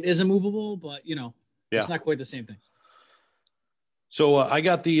quite as immovable, but it's not quite the same thing. So I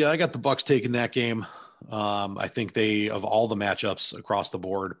got the Bucks taking that game. I think they, of all the matchups across the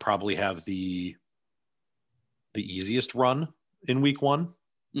board, probably have the easiest run in week one.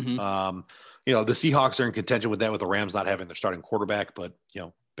 Mm-hmm. The Seahawks are in contention with that, with the Rams not having their starting quarterback, but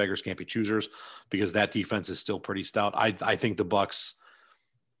beggars can't be choosers because that defense is still pretty stout. I think the Bucks,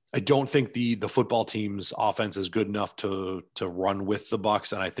 I don't think the football team's offense is good enough to run with the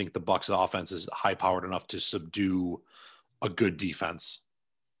Bucks. And I think the Bucks offense is high powered enough to subdue a good defense.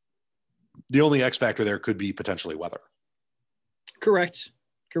 The only X factor there could be potentially weather. Correct.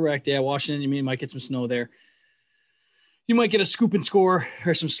 Yeah. Washington, might get some snow there. You might get a scoop and score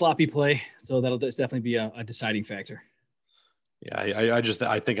or some sloppy play. So that'll definitely be a deciding factor. Yeah.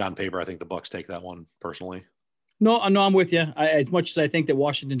 I think on paper, I think the Bucks take that one personally. No, I'm with you. As much as I think that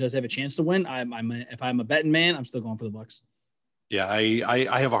Washington does have a chance to win, if I'm a betting man, I'm still going for the Bucks. Yeah,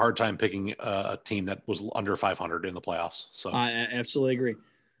 I have a hard time picking a team that was under 500 in the playoffs. So I absolutely agree.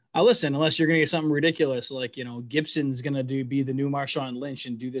 Listen, unless you're going to get something ridiculous, like, Gibson's going to be the new Marshawn Lynch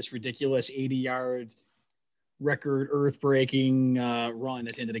and do this ridiculous 80-yard record earth-breaking run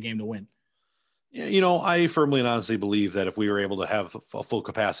at the end of the game to win. Yeah, I firmly and honestly believe that if we were able to have a full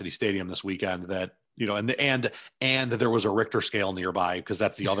capacity stadium this weekend, that, and there was a Richter scale nearby, because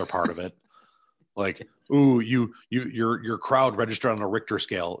that's the other part of it. Like, ooh, your crowd registered on a Richter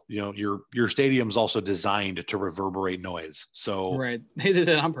scale. Your stadium's also designed to reverberate noise. So right, they did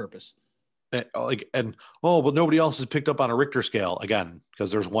that on purpose. But nobody else has picked up on a Richter scale again because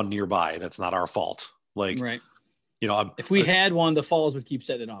there's one nearby. That's not our fault. Like, right. If we had one, the Falls would keep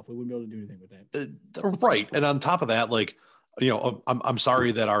setting it off. We wouldn't be able to do anything with that. Right, and on top of that, like, I'm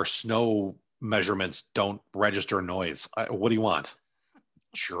sorry that our snow measurements don't register noise. What do you want?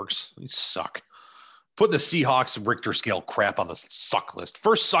 Jerks, you suck. Putting the Seahawks Richter scale crap on the suck list.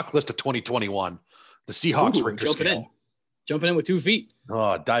 First suck list of 2021. The Seahawks Richter scale. Jumping in with 2 feet.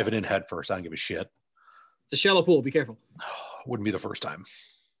 Oh, diving in head first. I don't give a shit. It's a shallow pool. Be careful. Wouldn't be the first time.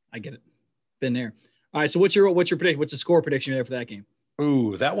 I get it. Been there. All right. So what's your prediction? What's the score prediction there for that game?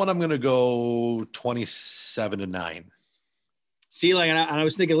 Ooh, that one I'm going to go 27-9. See, like, and I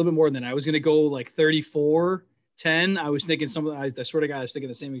was thinking a little bit more than that. I was going to go like 34-10. I was thinking something. I swear to God, I was thinking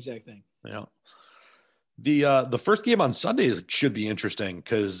the same exact thing. Yeah. The first game on Sunday should be interesting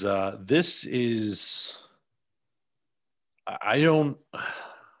because this is the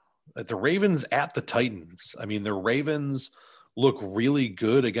Ravens at the Titans. I mean, the Ravens look really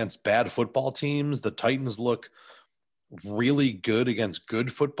good against bad football teams. The Titans look really good against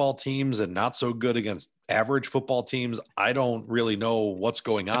good football teams and not so good against average football teams. I don't really know what's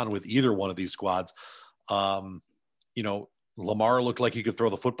going on with either one of these squads. Lamar looked like he could throw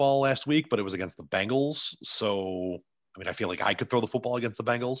the football last week, but it was against the Bengals. So, I mean, I feel like I could throw the football against the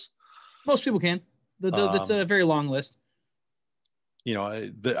Bengals. Most people can. That's a very long list.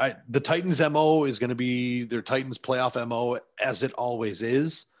 The Titans MO is going to be their Titans playoff MO, as it always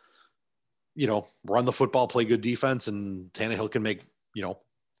is. Run the football, play good defense, and Tannehill can make,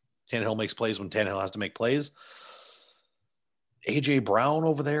 Tannehill makes plays when Tannehill has to make plays. AJ Brown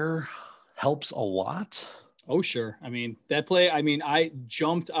over there helps a lot. Oh, sure. I mean, that play, I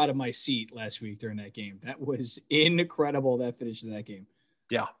jumped out of my seat last week during that game. That was incredible, that finish of that game.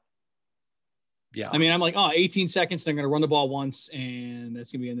 Yeah. Yeah. I mean, I'm like, 18 seconds, they're going to run the ball once, and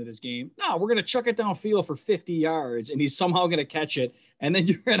that's going to be the end of this game. No, we're going to chuck it downfield for 50 yards, and he's somehow going to catch it, and then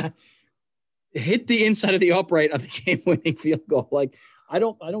you're going to hit the inside of the upright of the game-winning field goal. Like, I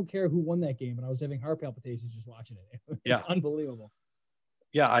don't care who won that game, but I was having heart palpitations just watching it. It's yeah. Unbelievable.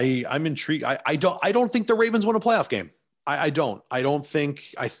 Yeah, I'm intrigued. I don't think the Ravens win a playoff game. I don't. I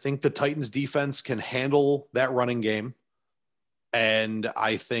think the Titans defense can handle that running game. And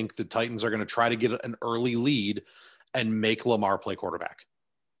I think the Titans are going to try to get an early lead and make Lamar play quarterback,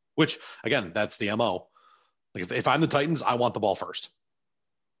 which, again, that's the MO. Like, if I'm the Titans, I want the ball first.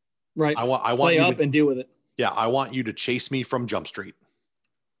 Right. I want play you up and deal with it. Yeah. I want you to chase me from Jump Street.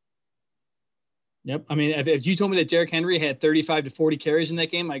 Yep. I mean, if you told me that Derrick Henry had 35 to 40 carries in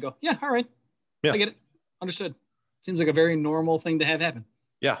that game, I go, yeah, all right. Yeah. I get it. Understood. Seems like a very normal thing to have happen.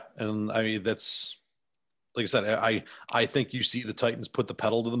 Yeah. And I mean, that's, like I said, I think you see the Titans put the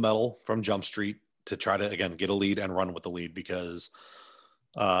pedal to the metal from Jump Street to try to, again, get a lead and run with the lead, because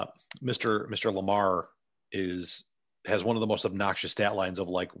Mr. Lamar has one of the most obnoxious stat lines of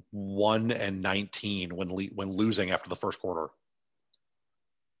like 1-19 when losing after the first quarter.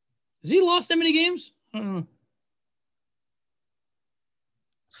 Has he lost that many games? I don't know.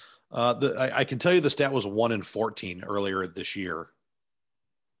 I can tell you the stat was 1-14 earlier this year.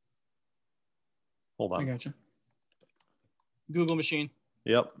 Hold on. I gotcha. Google machine.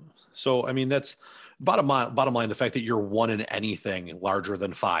 Yep. So, I mean, that's bottom line, the fact that you're 1 in anything larger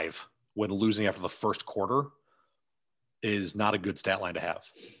than 5 when losing after the first quarter is not a good stat line to have.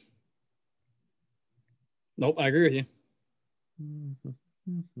 Nope. I agree with you.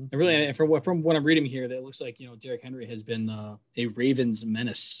 And really, from what I'm reading here, that looks like, Derrick Henry has been a Ravens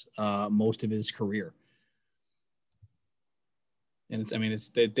menace most of his career. And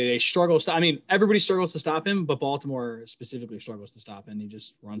they struggle. Everybody struggles to stop him, but Baltimore specifically struggles to stop him. And he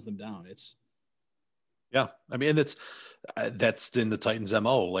just runs them down. Yeah. I mean, that's in the Titans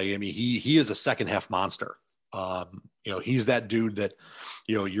MO. Like, I mean, he is a second half monster. He's that dude that,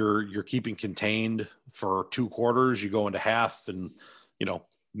 you're keeping contained for 2 quarters. You go into half and,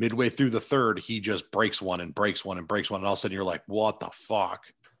 midway through the third, he just breaks one. And all of a sudden you're like, what the fuck?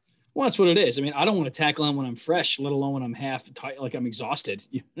 Well, that's what it is. I mean, I don't want to tackle him when I'm fresh, let alone when I'm half tight, like I'm exhausted.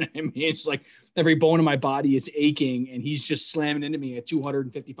 You know what I mean? It's like every bone in my body is aching and he's just slamming into me at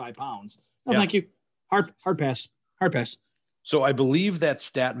 255 pounds. Oh, yeah. Thank you. Hard pass. So I believe that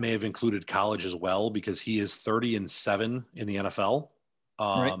stat may have included college as well, because he is 30-7 in the NFL.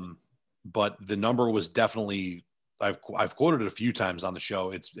 Right. But the number was definitely, I've quoted it a few times on the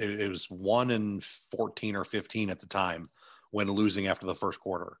show. It was 1-14 or 15 at the time when losing after the first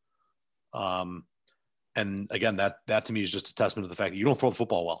quarter. And again, that to me is just a testament to the fact that you don't throw the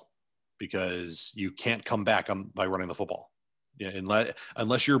football well, because you can't come back by running the football.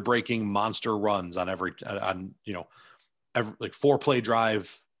 Unless you're breaking monster runs on every 4-play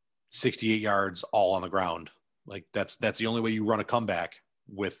drive, 68 yards, all on the ground. Like that's the only way you run a comeback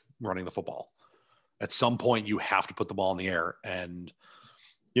with running the football. At some point you have to put the ball in the air, and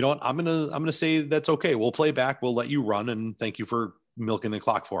you know what? I'm going to say that's okay. We'll play back. We'll let you run, and thank you for milking the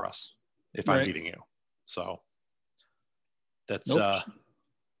clock for us if I'm beating you. So that's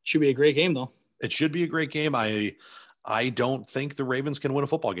should be a great game though. It should be a great game. I don't think the Ravens can win a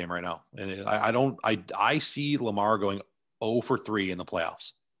football game right now. And I see Lamar going 0 for 3 in the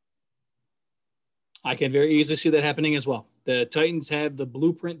playoffs. I can very easily see that happening as well. The Titans have the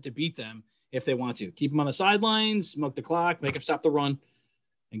blueprint to beat them if they want to. Keep them on the sidelines, milk the clock, make them stop the run,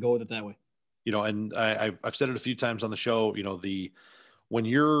 and go with it that way. And I've said it a few times on the show, when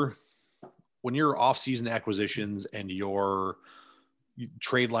your off-season acquisitions and your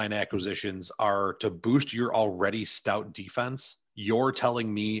trade line acquisitions are to boost your already stout defense, you're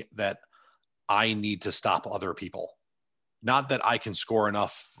telling me that I need to stop other people. Not that I can score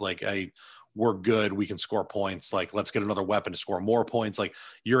enough. Like we're good. We can score points. Like, let's get another weapon to score more points. Like,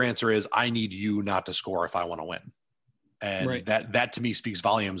 your answer is I need you not to score if I want to win. And right. that to me speaks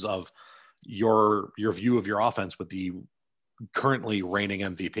volumes of your view of your offense with the currently reigning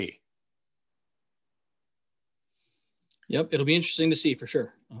MVP. Yep, it'll be interesting to see for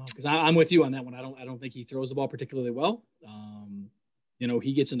sure. Because I'm with you on that one. I don't think he throws the ball particularly well.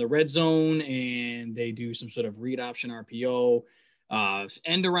 He gets in the red zone and they do some sort of read option RPO,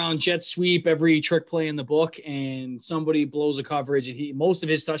 end around jet sweep, every trick play in the book, and somebody blows a coverage. And most of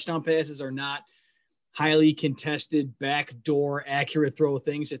his touchdown passes are not highly contested backdoor accurate throw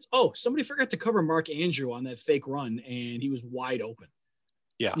things. It's somebody forgot to cover Mark Andrew on that fake run and he was wide open.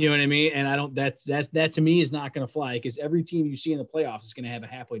 Yeah. You know what I mean? And that to me is not going to fly, because every team you see in the playoffs is going to have a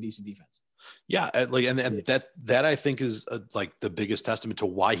halfway decent defense. Yeah. And that I think is like the biggest testament to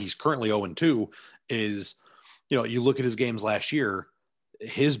why he's currently 0-2 is, you look at his games last year,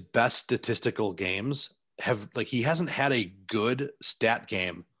 his best statistical games he hasn't had a good stat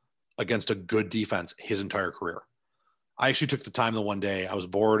game against a good defense his entire career. I actually took the time the one day I was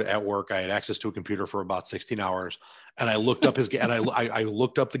bored at work. I had access to a computer for about 16 hours and I looked up his game and I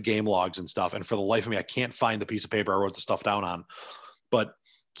looked up the game logs and stuff. And for the life of me, I can't find the piece of paper I wrote the stuff down on, but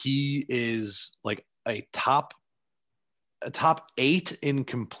he is like a top 8 in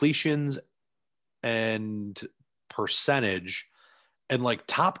completions and percentage and like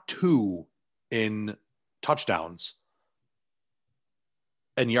top 2 in touchdowns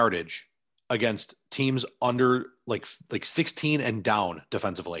and yardage against teams under like 16 and down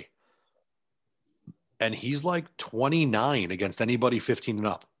defensively. And he's like 29 against anybody 15 and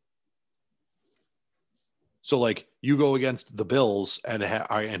up. So like you go against the Bills and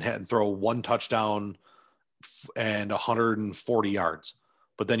throw one touchdown and 140 yards,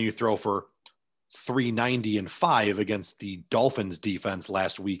 but then you throw for 390 and 5 against the Dolphins defense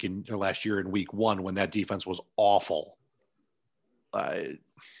last year in week 1 when that defense was awful.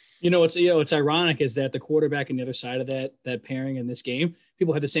 What's ironic is that the quarterback on the other side of that pairing in this game,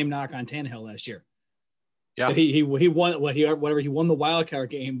 people had the same knock on Tannehill last year. Yeah, he won he won the wild card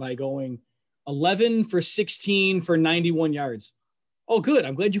game by going 11 for 16 for 91 yards. Oh, good.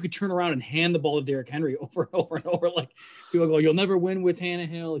 I'm glad you could turn around and hand the ball to Derrick Henry over and over and over. Like people go, you'll never win with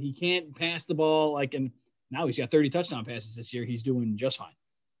Tannehill. He can't pass the ball. And now he's got 30 touchdown passes this year. He's doing just fine.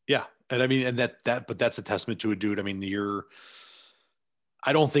 Yeah, and I mean, but that's a testament to a dude. I mean,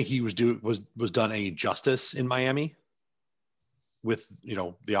 I don't think he was done any justice in Miami with,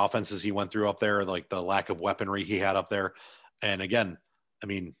 the offenses he went through up there, like the lack of weaponry he had up there. And again, I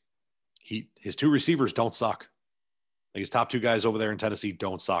mean, his 2 receivers don't suck. Like his top 2 guys over there in Tennessee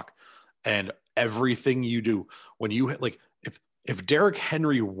don't suck. And everything you do when you like, if Derrick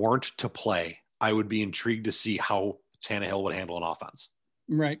Henry weren't to play, I would be intrigued to see how Tannehill would handle an offense.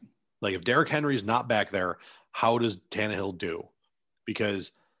 Right. Like if Derrick Henry's not back there, how does Tannehill do?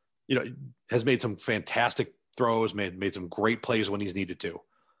 Because, has made some fantastic throws, made some great plays when he's needed to.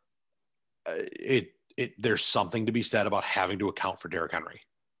 There's something to be said about having to account for Derrick Henry.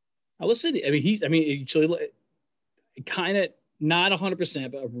 Now listen, actually kind of not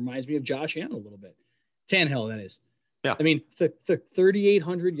 100%, but it reminds me of Josh Allen a little bit. Tannehill, that is. Yeah. I mean,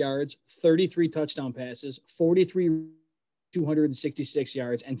 3,800 yards, 33 touchdown passes, 266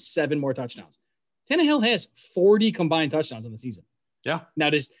 yards, and 7 more touchdowns. Tannehill has 40 combined touchdowns on the season. Yeah. Now,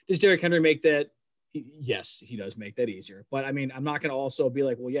 does Derrick Henry make that? Yes, he does make that easier. But I mean, I'm not going to also be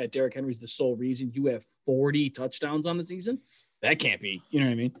like, well, yeah, Derrick Henry's the sole reason you have 40 touchdowns on the season. That can't be. You know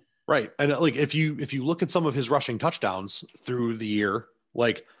what I mean? Right. And like if you look at some of his rushing touchdowns through the year,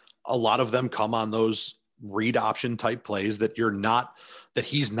 like a lot of them come on those read option type plays that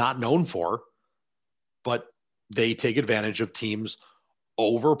he's not known for, but they take advantage of teams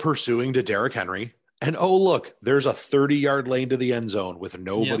over pursuing to Derrick Henry. And oh, look, there's a 30-yard lane to the end zone with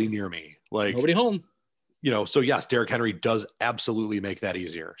nobody near me. Like nobody home. So yes, Derrick Henry does absolutely make that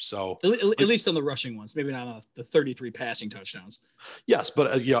easier. So at least on the rushing ones, maybe not on the 33 passing touchdowns. Yes,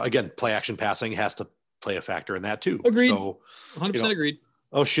 but again, play action passing has to play a factor in that too. Agreed. So 100% agreed.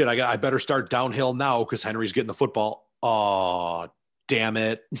 Oh shit, I better start downhill now because Henry's getting the football. Oh, damn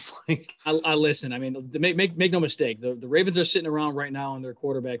it. I listen. I mean, make no mistake. The Ravens are sitting around right now in their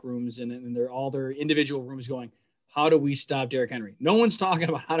quarterback rooms and they're all their individual rooms going, how do we stop Derrick Henry? No one's talking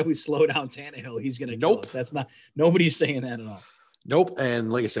about how do we slow down Tannehill. He's going to Nope. That's not, nobody's saying that at all. Nope.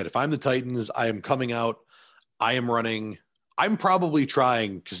 And like I said, if I'm the Titans, I am coming out. I'm probably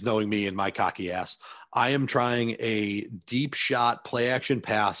trying, because knowing me and my cocky ass, I am trying a deep shot play action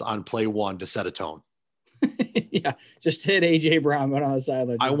pass on play 1 to set a tone. Yeah, just hit AJ Brown on the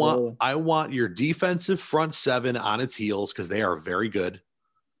sideline. I want your defensive front 7 on its heels because they are very good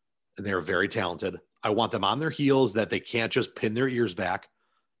and they are very talented. I want them on their heels that they can't just pin their ears back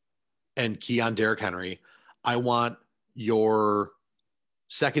and key on Derrick Henry. I want your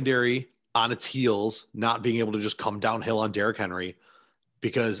secondary on its heels, not being able to just come downhill on Derrick Henry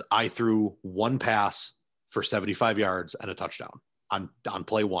because I threw one pass for 75 yards and a touchdown on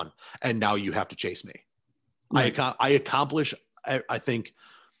play 1. And now you have to chase me. Right. I accomplish, I think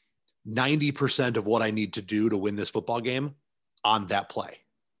 90% of what I need to do to win this football game on that play.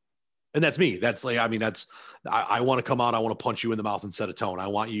 And that's me. That's like, I mean, I want to come out. I want to punch you in the mouth and set a tone. I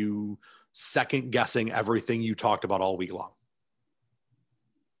want you second guessing everything you talked about all week long.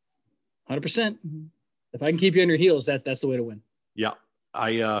 100%. If I can keep you on your heels, that's the way to win. Yeah.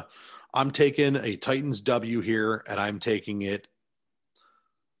 I'm taking a Titans W here and I'm taking it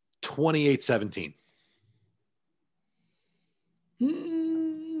 28-17.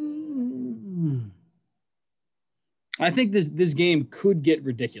 I think this game could get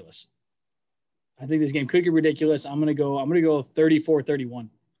ridiculous. I'm going to go 34-31.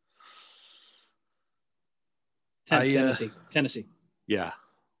 Tennessee. Yeah.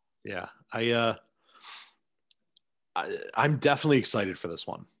 I'm definitely excited for this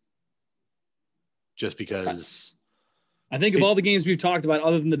one. Just because I think of all the games we've talked about,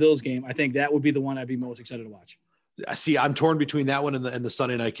 other than the Bills game, I think that would be the one I'd be most excited to watch. I see. I'm torn between that one and the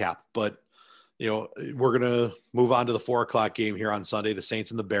Sunday night cap, but we're going to move on to the 4:00 game here on Sunday, the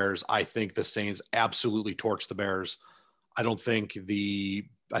Saints and the Bears. I think the Saints absolutely torch the Bears. I think the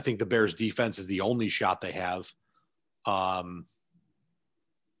Bears defense is the only shot they have.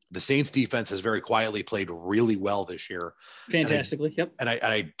 The Saints defense has very quietly played really well this year. Fantastically. Yep. And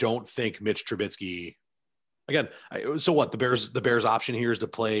I don't think Mitch Trubisky Again, so what? The Bears option here is to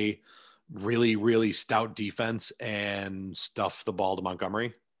play really, really stout defense and stuff the ball to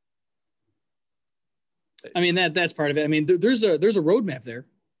Montgomery. I mean, that's part of it. I mean, there's a roadmap there.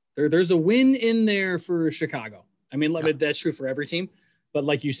 There's a win in there for Chicago. I mean, that's true for every team. But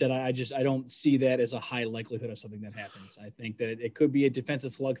like you said, I don't see that as a high likelihood of something that happens. I think that it could be a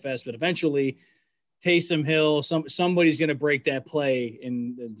defensive slugfest, but eventually Taysom Hill, somebody's going to break that play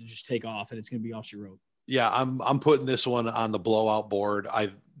and just take off, and it's going to be off your road. Yeah, I'm putting this one on the blowout board.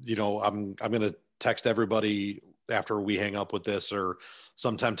 I'm going to text everybody after we hang up with this or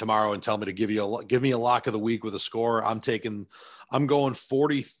sometime tomorrow and tell me to give me a lock of the week with a score. I'm going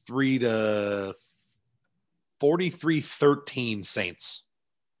 43-13 Saints.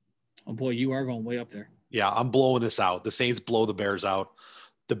 Oh boy, you are going way up there. Yeah, I'm blowing this out. The Saints blow the Bears out.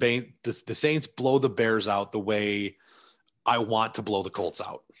 The Saints blow the Bears out the way I want to blow the Colts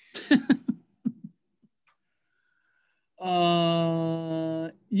out.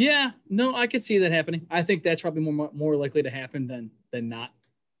 Yeah, no, I could see that happening. I think that's probably more likely to happen than not.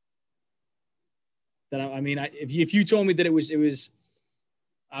 If you told me that it was,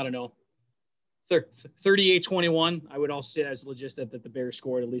 I don't know, 38-21, I would also say that's legit that the Bears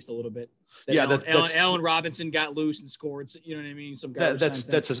scored at least a little bit. Allen Robinson got loose and scored. You know what I mean?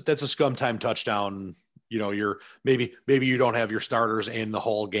 That's a scum time touchdown. You're maybe you don't have your starters in the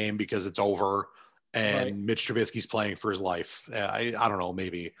whole game because it's over. And right. Mitch Trubisky's playing for his life. I don't know,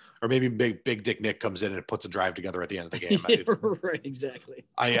 maybe Big Dick Nick comes in and puts a drive together at the end of the game. Yeah, right, exactly.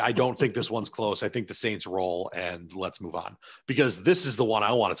 I don't think this one's close. I think the Saints roll, and let's move on because this is the one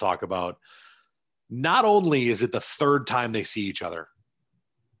I want to talk about. Not only is it the third time they see each other,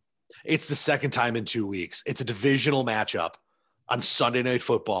 it's the second time in 2 weeks. It's a divisional matchup on Sunday Night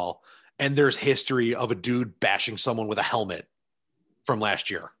Football, and there's history of a dude bashing someone with a helmet from last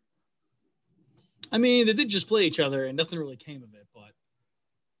year. I mean, they did just play each other, and nothing really came of it. But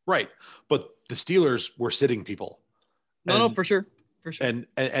right, but the Steelers were sitting people. No, for sure. And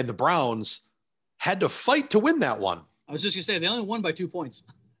the Browns had to fight to win that one. I was just gonna say they only won by 2 points.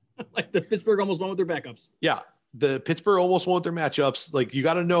 Like the Pittsburgh almost won with their backups. Yeah, the Pittsburgh almost won with their matchups. Like you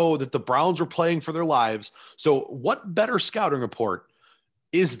got to know that the Browns were playing for their lives. So what better scouting report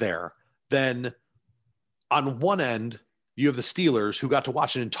is there than on one end? You have the Steelers who got to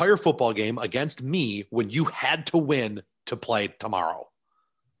watch an entire football game against me when you had to win to play tomorrow.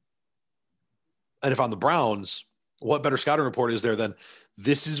 And if I'm the Browns, what better scouting report is there than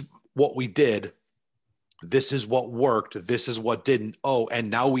this is what we did. This is what worked. This is what didn't. Oh,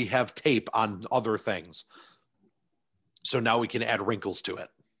 and now we have tape on other things. So now we can add wrinkles to it.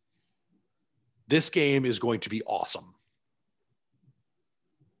 This game is going to be awesome.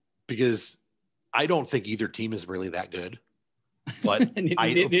 Because I don't think either team is really that good. But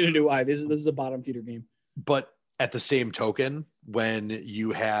neither do I. This is a bottom feeder game. But at the same token, when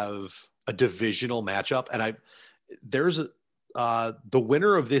you have a divisional matchup, and the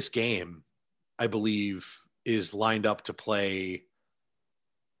winner of this game, I believe, is lined up to play.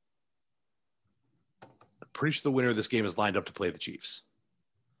 I'm pretty sure the winner of this game is lined up to play the Chiefs.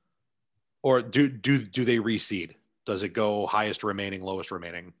 Or do they reseed? Does it go highest remaining, lowest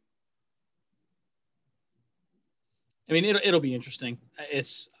remaining? I mean, it'll be interesting.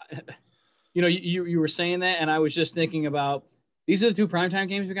 It's, you were saying that, and I was just thinking about these are the two primetime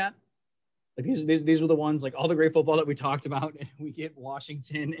games we got. Like these were the ones, like all the great football that we talked about, and we get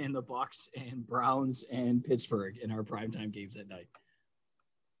Washington and the Bucs and Browns and Pittsburgh in our primetime games at night.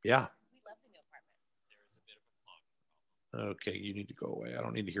 Yeah. We love the new apartment. There's a bit of a clogging problem. Okay, you need to go away. I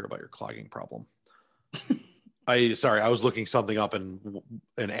don't need to hear about your clogging problem. I was looking something up and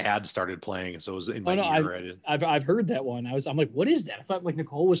an ad started playing, so it was in my ear. I've heard that one. I'm like, what is that? I thought like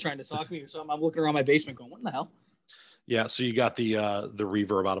Nicole was trying to talk to me or something. I'm looking around my basement going, what in the hell? Yeah, so you got the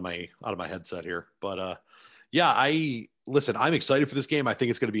reverb out of my headset here, but I'm excited for this game. I think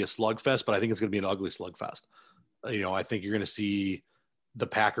it's going to be a slugfest, but I think it's going to be an ugly slugfest. I think you're going to see the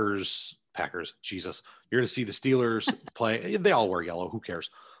Packers. Jesus, you're going to see the Steelers play. They all wear yellow. Who cares?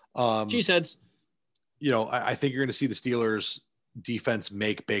 Cheeseheads. I think you're going to see the Steelers defense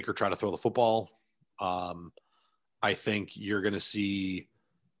make Baker try to throw the football. I think you're going to see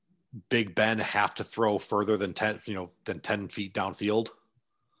Big Ben have to throw further than 10 feet downfield.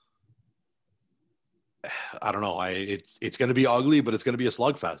 I don't know. It's going to be ugly, but it's going to be a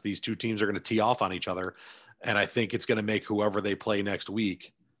slugfest. These two teams are going to tee off on each other. And I think it's going to make whoever they play next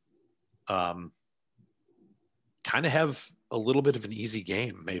week kind of have a little bit of an easy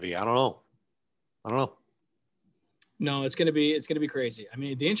game. Maybe. I don't know. No, it's going to be crazy. I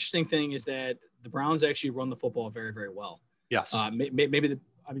mean, the interesting thing is that the Browns actually run the football very, very well. Yes. Maybe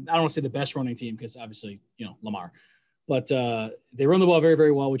I mean, I don't want to say the best running team because obviously, Lamar, but they run the ball very,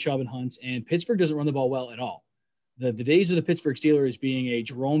 very well with Chubb and Hunt, and Pittsburgh doesn't run the ball well at all. The days of the Pittsburgh Steelers being a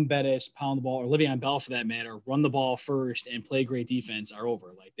Jerome Bettis pound the ball, or Le'Veon Bell for that matter, run the ball first and play great defense are over.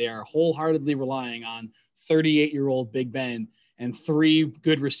 Like they are wholeheartedly relying on 38-year-old Big Ben and 3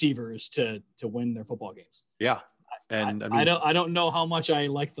 good receivers to win their football games. Yeah. And I don't know how much I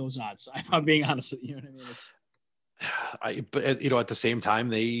like those odds. If I'm being honest with you. You know what I mean? But at the same time,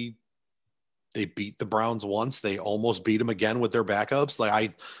 they beat the Browns once. They almost beat them again with their backups.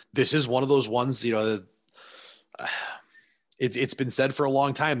 This is one of those ones, it's been said for a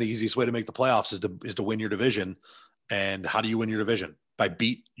long time, the easiest way to make the playoffs is to win your division. And how do you win your division? By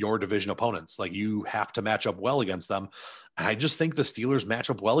beat your division opponents. Like you have to match up well against them. And I just think the Steelers match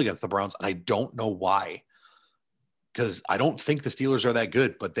up well against the Browns. And I don't know why, because I don't think the Steelers are that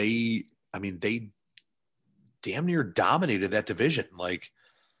good, but they damn near dominated that division. Like,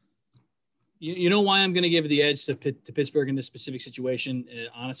 you know why I'm going to give the edge to Pittsburgh in this specific situation?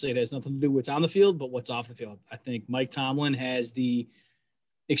 Honestly, it has nothing to do with what's on the field, but what's off the field. I think Mike Tomlin has the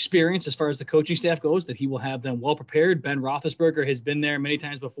experience as far as the coaching staff goes that he will have them well prepared. Ben Roethlisberger has been there many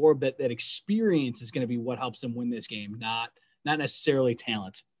times before, but that experience is going to be what helps them win this game, not necessarily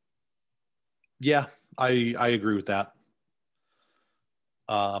talent. Yeah, I agree with that.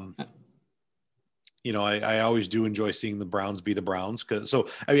 I always do enjoy seeing the Browns be the Browns. And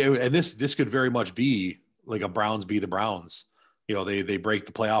this could very much be like a Browns be the Browns. They break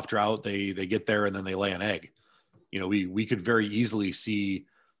the playoff drought, they get there and then they lay an egg. We could very easily see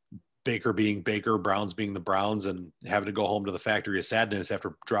Baker being Baker, Browns being the Browns, and having to go home to the factory of sadness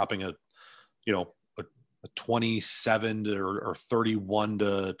after dropping a 27 or 31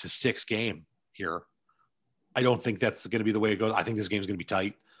 to 6 game here. I don't think that's going to be the way it goes. I think this game's going to be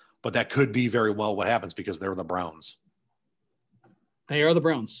tight. But that could be very well what happens because they're the Browns. They are the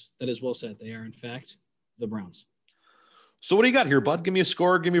Browns. That is well said. They are, in fact, the Browns. So what do you got here, bud? Give me a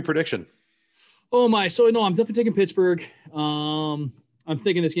score. Give me a prediction. Oh, my. So, no, I'm definitely taking Pittsburgh. I'm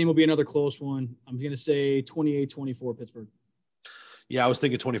thinking this game will be another close one. I'm going to say 28-24 Pittsburgh. Yeah, I was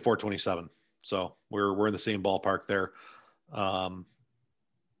thinking 24-27. So we're in the same ballpark there.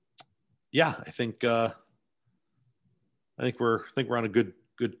 Yeah, I think we're on a good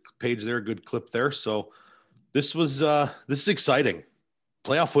page there, good clip there. So this is exciting.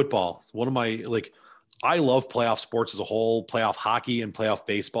 Playoff football. One of my, I love playoff sports as a whole. Playoff hockey and playoff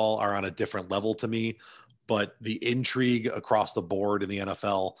baseball are on a different level to me, but the intrigue across the board in the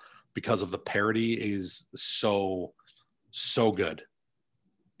NFL because of the parity is so good.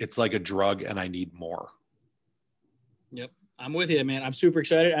 It's like a drug and I need more. Yep. I'm with you, man. I'm super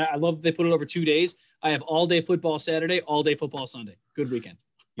excited. I love that they put it over 2 days. I have all day football Saturday, all day football Sunday. Good weekend.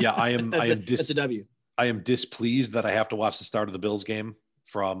 Yeah, That's a W. I am displeased that I have to watch the start of the Bills game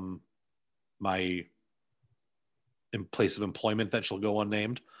from my place of employment that shall go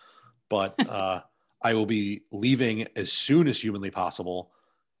unnamed, but I will be leaving as soon as humanly possible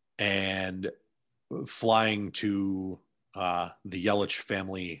and flying to the Yelich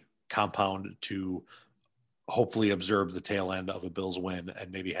family compound to hopefully observe the tail end of a Bills win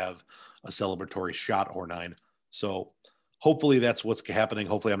and maybe have a celebratory shot or 9. So hopefully that's what's happening.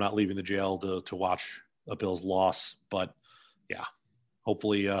 Hopefully I'm not leaving the jail to watch a Bills loss, but yeah,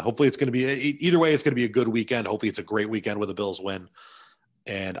 hopefully it's going to be either way. It's going to be a good weekend. Hopefully it's a great weekend with a Bills win.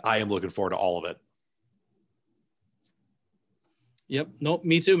 And I am looking forward to all of it. Yep. Nope.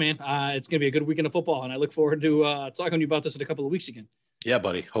 Me too, man. It's going to be a good weekend of football. And I look forward to talking to you about this in a couple of weeks again. Yeah,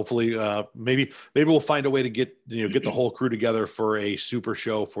 buddy. Hopefully, maybe we'll find a way to get the whole crew together for a super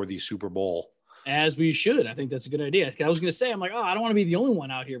show for the Super Bowl. As we should. I think that's a good idea. I was going to say, I'm like, I don't want to be the only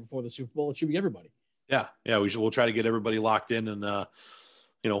one out here before the Super Bowl. It should be everybody. Yeah. We'll try to get everybody locked in, and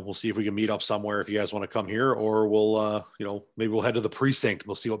we'll see if we can meet up somewhere if you guys want to come here, or we'll maybe we'll head to the precinct.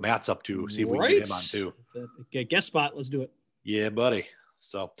 We'll see what Matt's up to. See if we can get him on too. Get guest spot. Let's do it. Yeah, buddy.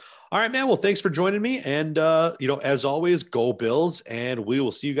 So, all right, man. Well, thanks for joining me. And, as always, go Bills, and we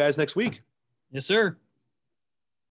will see you guys next week. Yes, sir.